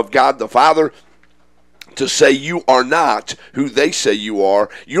 of God the Father, to say you are not who they say you are.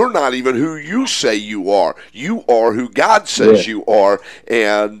 You're not even who you say you are. You are who God says you are,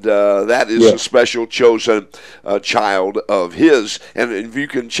 and that is a special chosen child of His. And if you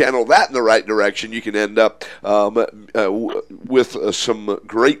can channel that in the right direction, you can end up with some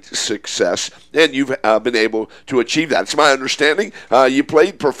great success, and you've been able to achieve that. It's my understanding you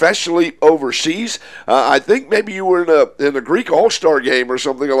played professionally overseas. I think maybe you were in a Greek All-Star game or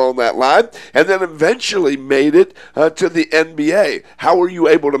something along that line, and then eventually made it to the NBA. How were you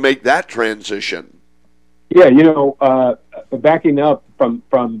able to make that transition? Yeah, backing up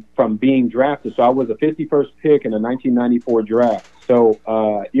from being drafted. So I was a 51st pick in a 1994 draft. So,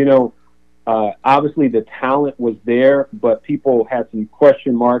 obviously the talent was there, but people had some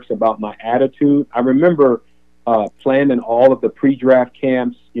question marks about my attitude. I remember playing in all of the pre-draft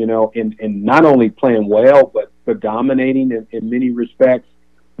camps, and not only playing well, but dominating in many respects.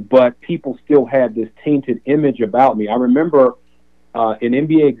 But people still had this tainted image about me. I remember an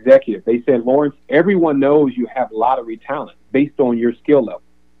NBA executive, they said, Lawrence, everyone knows you have lottery talent based on your skill level.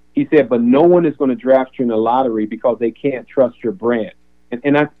 He said, but no one is going to draft you in the lottery because they can't trust your brand.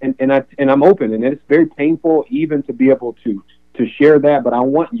 And I'm open, and it's very painful even to be able to share that. But I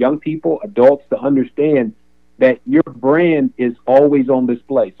want young people, adults, to understand that your brand is always on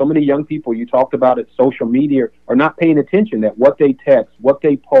display. So many young people, you talked about it, social media, are not paying attention that what they text, what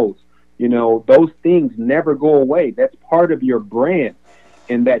they post, those things never go away. That's part of your brand,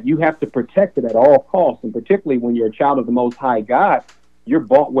 and that you have to protect it at all costs. And particularly when you're a child of the Most High God, you're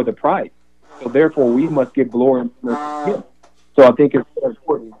bought with a price. So therefore, we must give glory to Him. So I think it's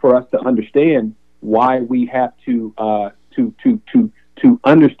important for us to understand why we have to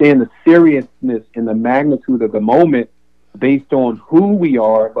understand the seriousness and the magnitude of the moment based on who we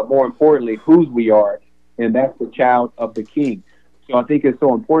are, but more importantly, whose we are, and that's the child of the King. So I think it's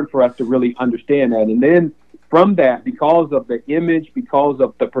so important for us to really understand that. And then from that, because of the image, because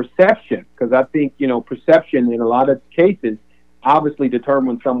of the perception, because I think, perception in a lot of cases obviously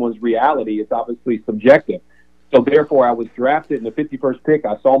determines someone's reality. It's obviously subjective. So therefore, I was drafted in the 51st pick.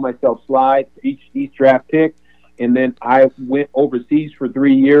 I saw myself slide each draft pick. And then I went overseas for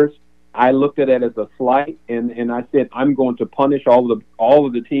 3 years. I looked at it as a slight, and I said, I'm going to punish all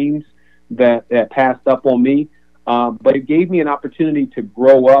of the teams that passed up on me. But it gave me an opportunity to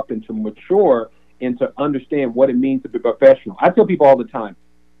grow up and to mature and to understand what it means to be professional. I tell people all the time,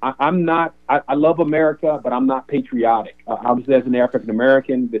 I love America, but I'm not patriotic. Obviously, as an African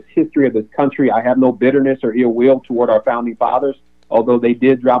American, this history of this country, I have no bitterness or ill will toward our founding fathers, although they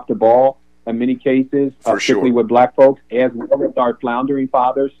did drop the ball in many cases, particularly with black folks, as well as our floundering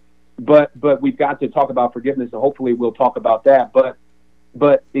fathers. But we've got to talk about forgiveness, and hopefully we'll talk about that.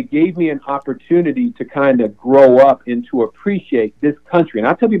 But it gave me an opportunity to kind of grow up and to appreciate this country. And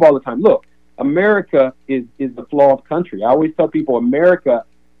I tell people all the time, look, America is the flawed country. I always tell people America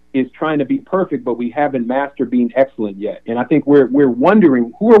is trying to be perfect, but we haven't mastered being excellent yet. And I think we're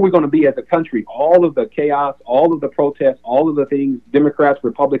wondering, who are we going to be as a country? All of the chaos, all of the protests, all of the things, Democrats,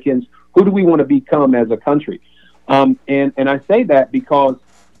 Republicans, who do we want to become as a country? And I say that because,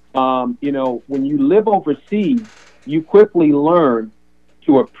 when you live overseas, you quickly learn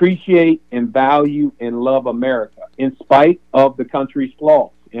to appreciate and value and love America in spite of the country's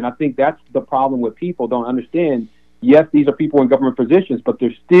flaws. And I think that's the problem with people don't understand. Yes, these are people in government positions, but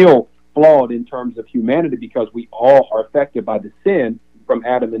they're still flawed in terms of humanity because we all are affected by the sin from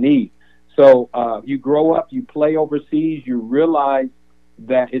Adam and Eve. So you grow up, you play overseas, you realize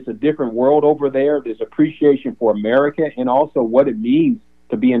that it's a different world over there. There's appreciation for America and also what it means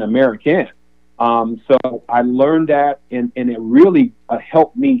to be an American. So I learned that, and it really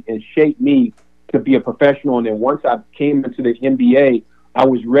helped me and shaped me to be a professional. And then once I came into the NBA, I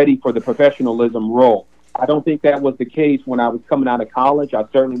was ready for the professionalism role. I don't think that was the case when I was coming out of college. I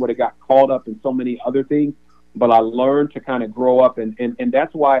certainly would have got caught up in so many other things, but I learned to kind of grow up, and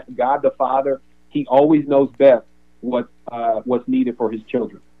that's why God the Father, He always knows best what's needed for His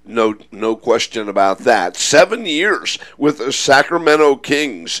children. No question about that. 7 years with the Sacramento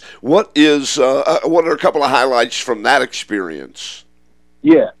Kings. What are a couple of highlights from that experience?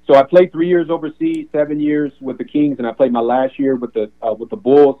 Yeah, so I played 3 years overseas, 7 years with the Kings, and I played my last year with the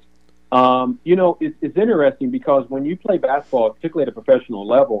Bulls. It's interesting because when you play basketball, particularly at a professional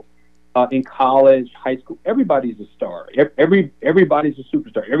level, in college, high school, everybody's a star. Everybody's a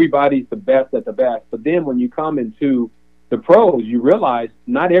superstar. Everybody's the best at the best. But then when you come into the pros, you realize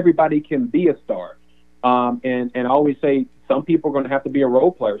not everybody can be a star. And I always say some people are going to have to be a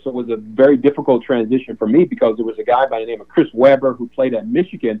role player. So it was a very difficult transition for me because there was a guy by the name of Chris Webber who played at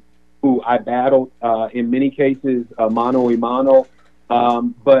Michigan, who I battled in many cases mano a mano.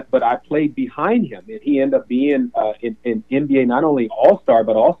 But I played behind him, and he ended up being in NBA not only All-Star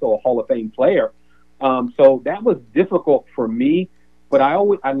but also a Hall of Fame player. So that was difficult for me. But I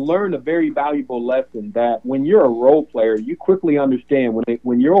learned a very valuable lesson that when you're a role player, you quickly understand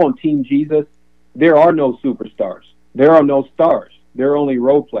when you're on Team Jesus, there are no superstars. There are no stars. There are only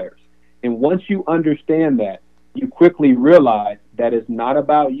role players. And once you understand that, you quickly realize that it's not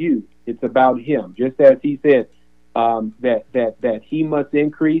about you. It's about Him. Just as He said, that He must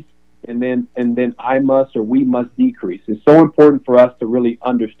increase and then I must, or we must decrease. It's so important for us to really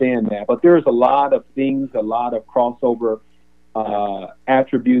understand that. But there's a lot of things, a lot of crossover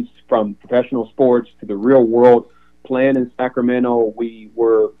attributes from professional sports to the real world. Playing in Sacramento, we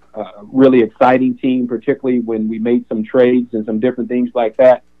were a really exciting team, particularly when we made some trades and some different things like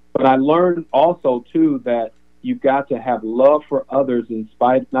that. But I learned also, too, that you've got to have love for others in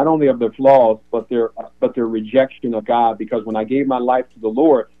spite not only of their flaws, but their rejection of God. Because when I gave my life to the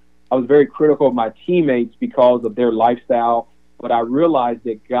Lord, I was very critical of my teammates because of their lifestyle. But I realized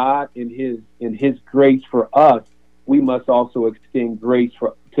that God, in His grace for us, we must also extend grace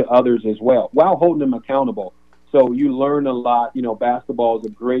to others as well, while holding them accountable. So you learn a lot. Basketball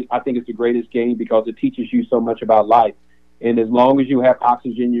is I think it's the greatest game because it teaches you so much about life. And as long as you have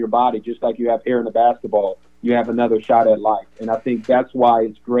oxygen in your body, just like you have air in a basketball, you have another shot at life. And I think that's why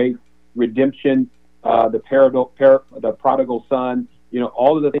it's great. Redemption, the prodigal son,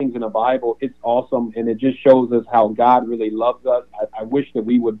 all of the things in the Bible, it's awesome. And it just shows us how God really loves us. I wish that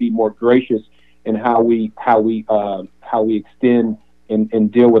we would be more gracious in how we extend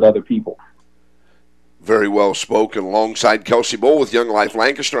and deal with other people. Very well spoken. Alongside Kelsey Bowl with Young Life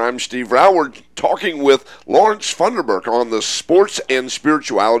Lancaster, I'm Steve Rao. We're talking with Lawrence Funderburke on the Sports and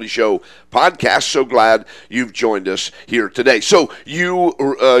Spirituality Show podcast. So glad you've joined us here today. So you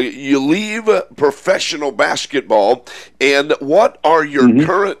leave professional basketball, and what are your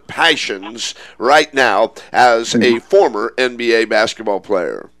current passions right now as a former NBA basketball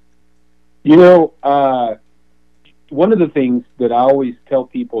player? One of the things that I always tell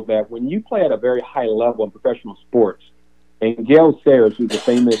people that when you play at a very high level in professional sports, and Gail Sayers, who's a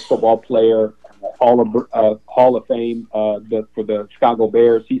famous football player, Hall of Fame for the Chicago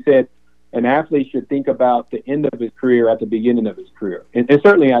Bears, he said an athlete should think about the end of his career at the beginning of his career. And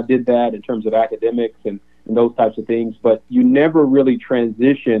certainly I did that in terms of academics and those types of things, but you never really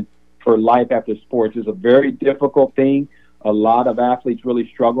transition for life after sports. It's a very difficult thing. A lot of athletes really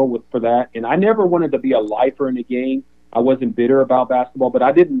struggle for that. And I never wanted to be a lifer in the game. I wasn't bitter about basketball, but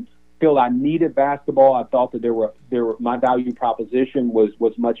I didn't feel I needed basketball. I thought that my value proposition was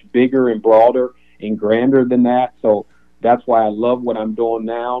much bigger and broader and grander than that. So that's why I love what I'm doing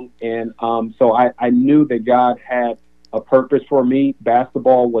now. And so I knew that God had a purpose for me.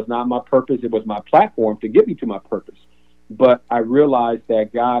 Basketball was not my purpose. It was my platform to get me to my purpose. But I realized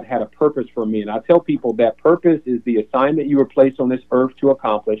that God had a purpose for me. And I tell people that purpose is the assignment you were placed on this earth to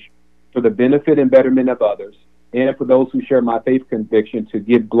accomplish for the benefit and betterment of others, and for those who share my faith conviction to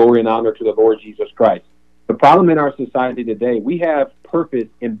give glory and honor to the Lord Jesus Christ. The problem in our society today, we have purpose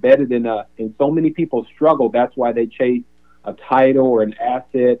embedded in us, and so many people struggle. That's why they chase a title or an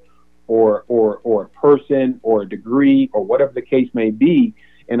asset or a person or a degree or whatever the case may be.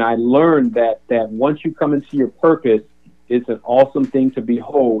 And I learned that once you come into your purpose, it's an awesome thing to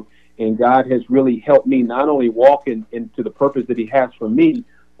behold, and God has really helped me not only walk into the purpose that He has for me,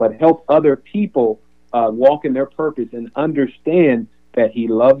 but help other people walk in their purpose and understand that He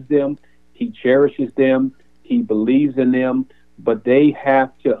loves them He cherishes them. He believes in them. But they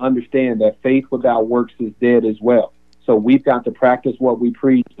have to understand that faith without works is dead as well. So we've got to practice what we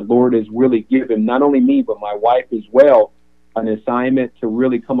preach. The Lord has really given not only me, but my wife as well, an assignment to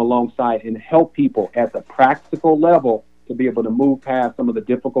really come alongside and help people at the practical level to be able to move past some of the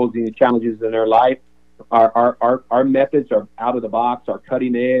difficulties and challenges in their life. Our methods are out of the box, are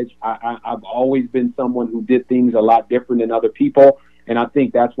cutting edge. I've always been someone who did things a lot different than other people. And I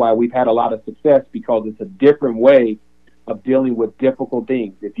think that's why we've had a lot of success, because it's a different way of dealing with difficult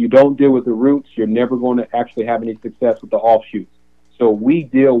things. If you don't deal with the roots, you're never going to actually have any success with the offshoots. So we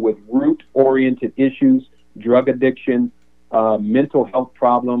deal with root-oriented issues, drug addiction, mental health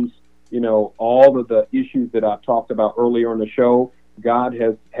problems, all of the issues that I've talked about earlier on the show. God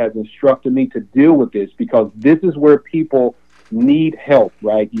has instructed me to deal with this, because this is where people need help,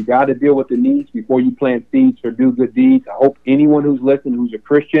 right? You got to deal with the needs before you plant seeds or do good deeds. I hope anyone who's listening who's a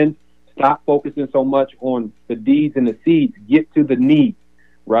Christian, stop focusing so much on the deeds and the seeds. Get to the needs,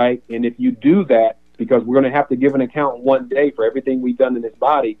 right? And if you do that, because we're going to have to give an account one day for everything we've done in this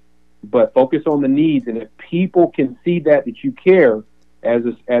body, but focus on the needs. And if people can see that you care, as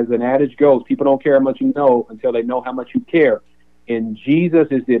an adage goes, people don't care how much you know until they know how much you care. And Jesus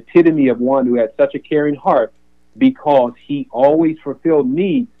is the epitome of one who had such a caring heart, because he always fulfilled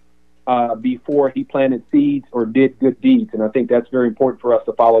needs before he planted seeds or did good deeds. And I think that's very important for us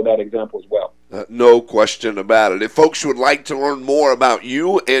to follow that example as well. No question about it. If folks would like to learn more about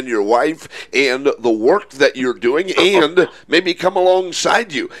you and your wife and the work that you're doing, and maybe come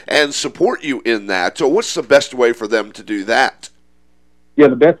alongside you and support you in that, so what's the best way for them to do that? Yeah,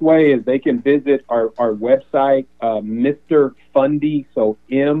 the best way is they can visit our website, Mr. Fundy, so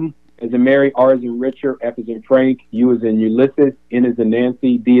M as in Mary, R as in Richard, F as in Frank, U as in Ulysses, N as in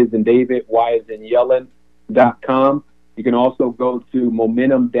Nancy, D as in David, Y as in Yellen.com. You can also go to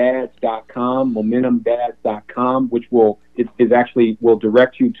momentumdads.com, which will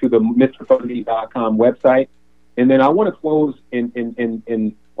direct you to the MrFundy.com website. And then I want to close in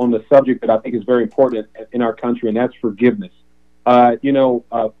on the subject that I think is very important in our country, and that's forgiveness.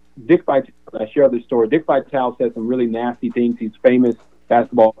 Dick Vitale, I share this story. Dick Vitale said some really nasty things. He's famous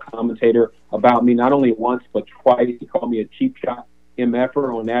basketball commentator about me, not only once but twice. He called me a cheap shot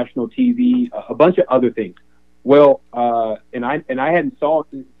MFer on national TV, a bunch of other things. Well, and I hadn't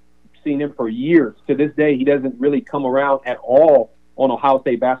seen him for years. To this day, he doesn't really come around at all on Ohio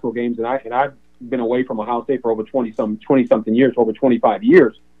State basketball games, and I've been away from Ohio State for over 20-something years, over 25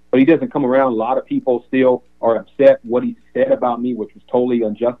 years. But he doesn't come around. A lot of people still are upset what he said about me, which was totally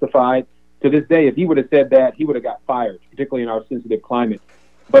unjustified. To this day, if he would have said that, he would have got fired, particularly in our sensitive climate.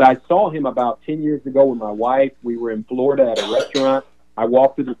 But I saw him about 10 years ago with my wife. We were in Florida at a restaurant. I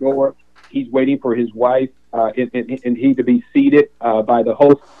walked through the door. He's waiting for his wife and he to be seated by the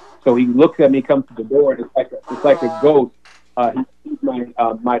host. So he looks at me, comes to the door, and it's like a ghost. He sees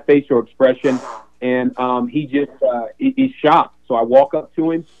my facial expression, and he's shocked. So I walk up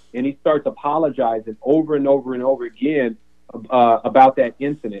to him, and he starts apologizing over and over and over again about that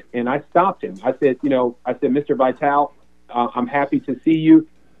incident. And I stopped him. I said, Mr. Vitale, I'm happy to see you.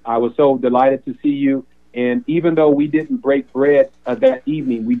 I was so delighted to see you. And even though we didn't break bread that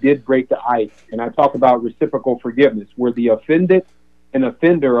evening, we did break the ice. And I talk about reciprocal forgiveness, where the offended and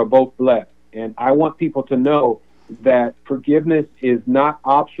offender are both blessed. And I want people to know that forgiveness is not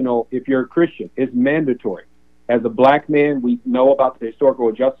optional if you're a Christian. It's mandatory. As a black man, we know about the historical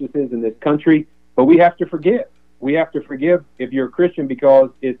injustices in this country, but we have to forgive. We have to forgive if you're a Christian, because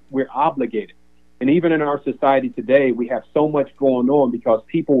we're obligated. And even in our society today, we have so much going on because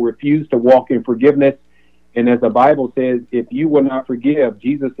people refuse to walk in forgiveness. And as the Bible says, if you will not forgive,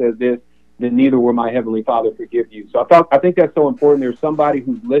 Jesus says this, then neither will my heavenly Father forgive you. So I think that's so important. There's somebody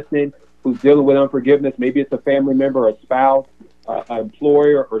who's listening, who's dealing with unforgiveness. Maybe it's a family member, a spouse, an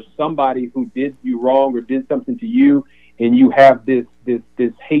employer, or somebody who did you wrong or did something to you, and you have this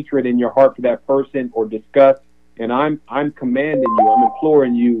hatred in your heart for that person or disgust. And I'm commanding you, I'm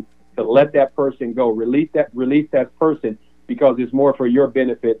imploring you to let that person go. Release that person, because it's more for your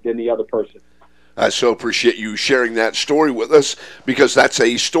benefit than the other person. I so appreciate you sharing that story with us, because that's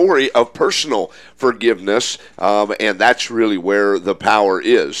a story of personal forgiveness, and that's really where the power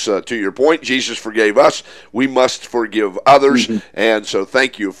is. To your point, Jesus forgave us. We must forgive others, and so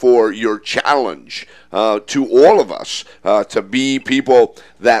thank you for your challenge to all of us to be people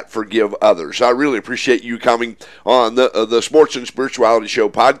that forgive others. I really appreciate you coming on the Sports and Spirituality Show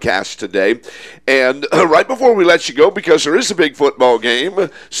podcast today. And right before we let you go, because there is a big football game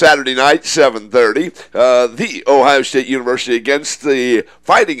Saturday night, 7:30, the Ohio State University against the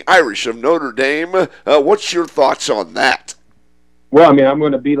Fighting Irish of Notre Dame. What's your thoughts on that? Well, I mean, I'm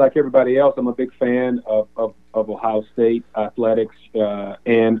going to be like everybody else. I'm a big fan of Ohio State athletics,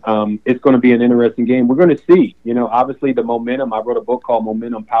 and it's going to be an interesting game. We're going to see, obviously the momentum. I wrote a book called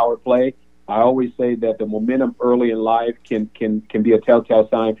Momentum Power Play. I always say that the momentum early in life can be a telltale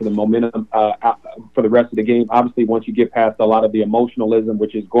sign for the momentum for the rest of the game. Obviously, once you get past a lot of the emotionalism,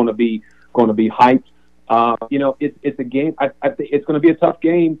 which is going to be hyped, it's a game. I think it's going to be a tough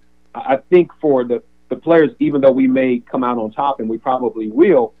game. I think for the players, even though we may come out on top, and we probably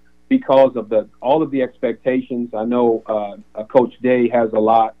will, because of all of the expectations. I know Coach Day has a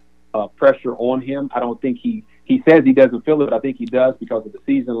lot of pressure on him. I don't think he says he doesn't feel it. I think he does because of the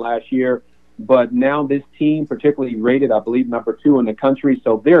season last year. But now this team, particularly rated, I believe, number 2 in the country.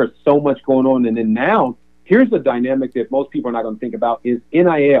 So there's so much going on. And then now, here's the dynamic that most people are not going to think about is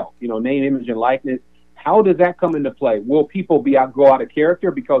NIL, name, image, and likeness. How does that come into play? Will people go out of character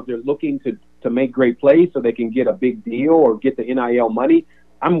because they're looking to make great plays so they can get a big deal or get the NIL money?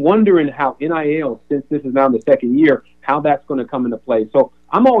 I'm wondering how NIL, since this is now the second year, how that's going to come into play. So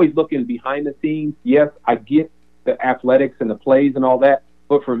I'm always looking behind the scenes. Yes, I get the athletics and the plays and all that.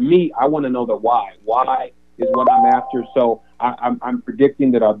 But for me, I want to know the why. Why is what I'm after. So I'm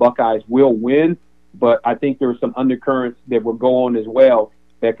predicting that our Buckeyes will win, but I think there are some undercurrents that will go on as well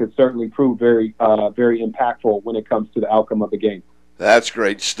that could certainly prove very impactful when it comes to the outcome of the game. That's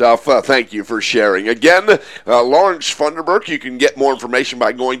great stuff. Thank you for sharing. Again, Lawrence Funderburke. You can get more information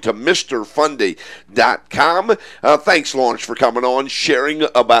by going to MrFundy.com. Thanks, Lawrence, for coming on, sharing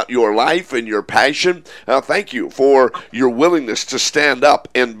about your life and your passion. Thank you for your willingness to stand up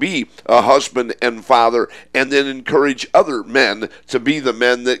and be a husband and father, and then encourage other men to be the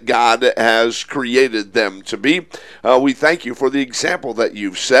men that God has created them to be. We thank you for the example that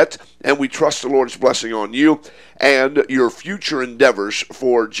you've set, and we trust the Lord's blessing on you and your future endeavors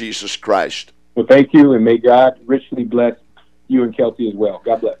for Jesus Christ. Well, thank you, and may God richly bless you and Kelsey as well.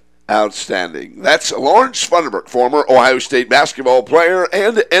 God bless. Outstanding. That's Lawrence Funderburke, former Ohio State basketball player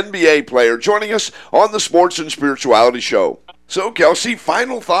and NBA player, joining us on the Sports and Spirituality Show. So, Kelsey,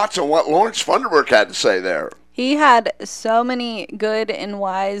 final thoughts on what Lawrence Funderburke had to say there? He had so many good and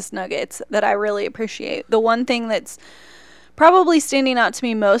wise nuggets that I really appreciate. The one thing that's probably standing out to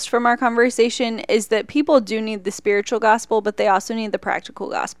me most from our conversation is that people do need the spiritual gospel, but they also need the practical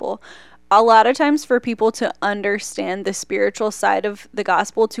gospel. A lot of times for people to understand the spiritual side of the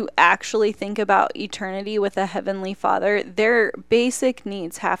gospel, to actually think about eternity with a heavenly Father, their basic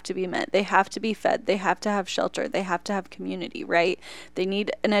needs have to be met. They have to be fed. They have to have shelter. They have to have community, right? They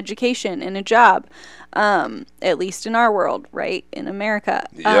need an education and a job, at least in our world, right? In America.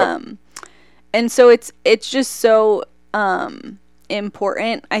 Yep. And so it's just so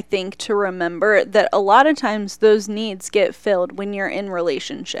important, I think, to remember that a lot of times those needs get filled when you're in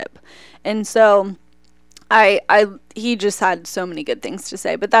relationship. And so he just had so many good things to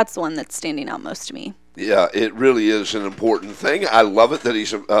say, but that's the one that's standing out most to me. Yeah, it really is an important thing. I love it that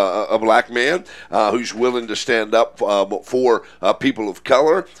he's a black man who's willing to stand up for people of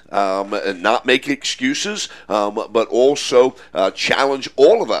color and not make excuses, but also challenge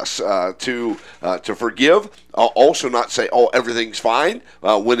all of us to forgive. Also not say, oh, everything's fine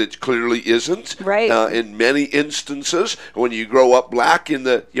when it clearly isn't. Right. In many instances, when you grow up black in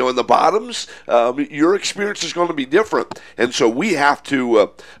the bottoms, your experience is going to be different. And so we have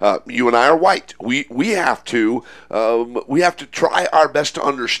to, you and I are white. We have to try our best to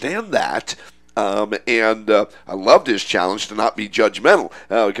understand that. And I loved his challenge to not be judgmental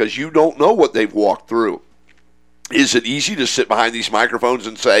because you don't know what they've walked through. Is it easy to sit behind these microphones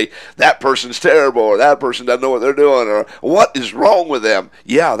and say, that person's terrible, or that person doesn't know what they're doing, or what is wrong with them?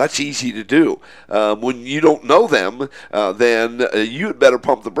 Yeah, that's easy to do. When you don't know them, then you'd better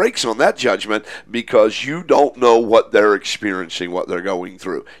pump the brakes on that judgment because you don't know what they're experiencing, what they're going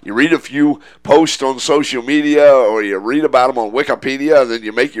through. You read a few posts on social media, or you read about them on Wikipedia, and then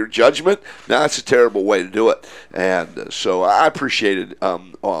you make your judgment. Now, that's a terrible way to do it. And so I appreciated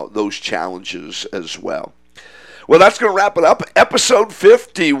those challenges as well. Well, that's going to wrap it up. Episode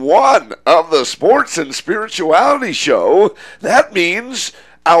 51 of the Sports and Spirituality Show. That means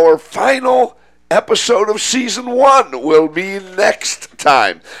our final episode of Season 1 will be next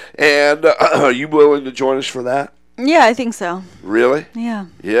time. And are you willing to join us for that? Yeah, I think so. Really? Yeah.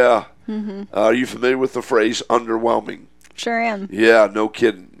 Yeah. Mm-hmm. Are you familiar with the phrase underwhelming? Sure am. Yeah, no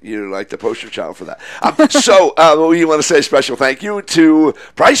kidding. You're like the poster child for that. So we want to say a special thank you to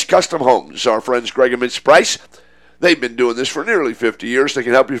Price Custom Homes, our friends Greg and Mitch Price. They've been doing this for nearly 50 years. They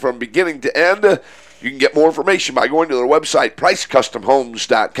can help you from beginning to end. You can get more information by going to their website,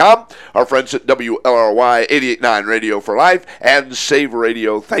 pricecustomhomes.com. Our friends at WLRY 88.9 Radio for Life and Save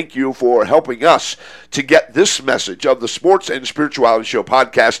Radio, thank you for helping us to get this message of the Sports and Spirituality Show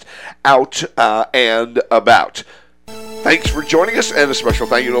podcast out and about. Thanks for joining us, and a special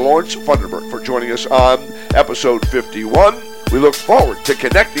thank you to Lawrence Funderburke for joining us on episode 51. We look forward to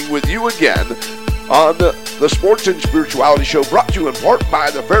connecting with you again on the Sports and Spirituality Show, brought to you in part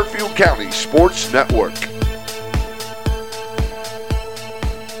by the Fairfield County Sports Network.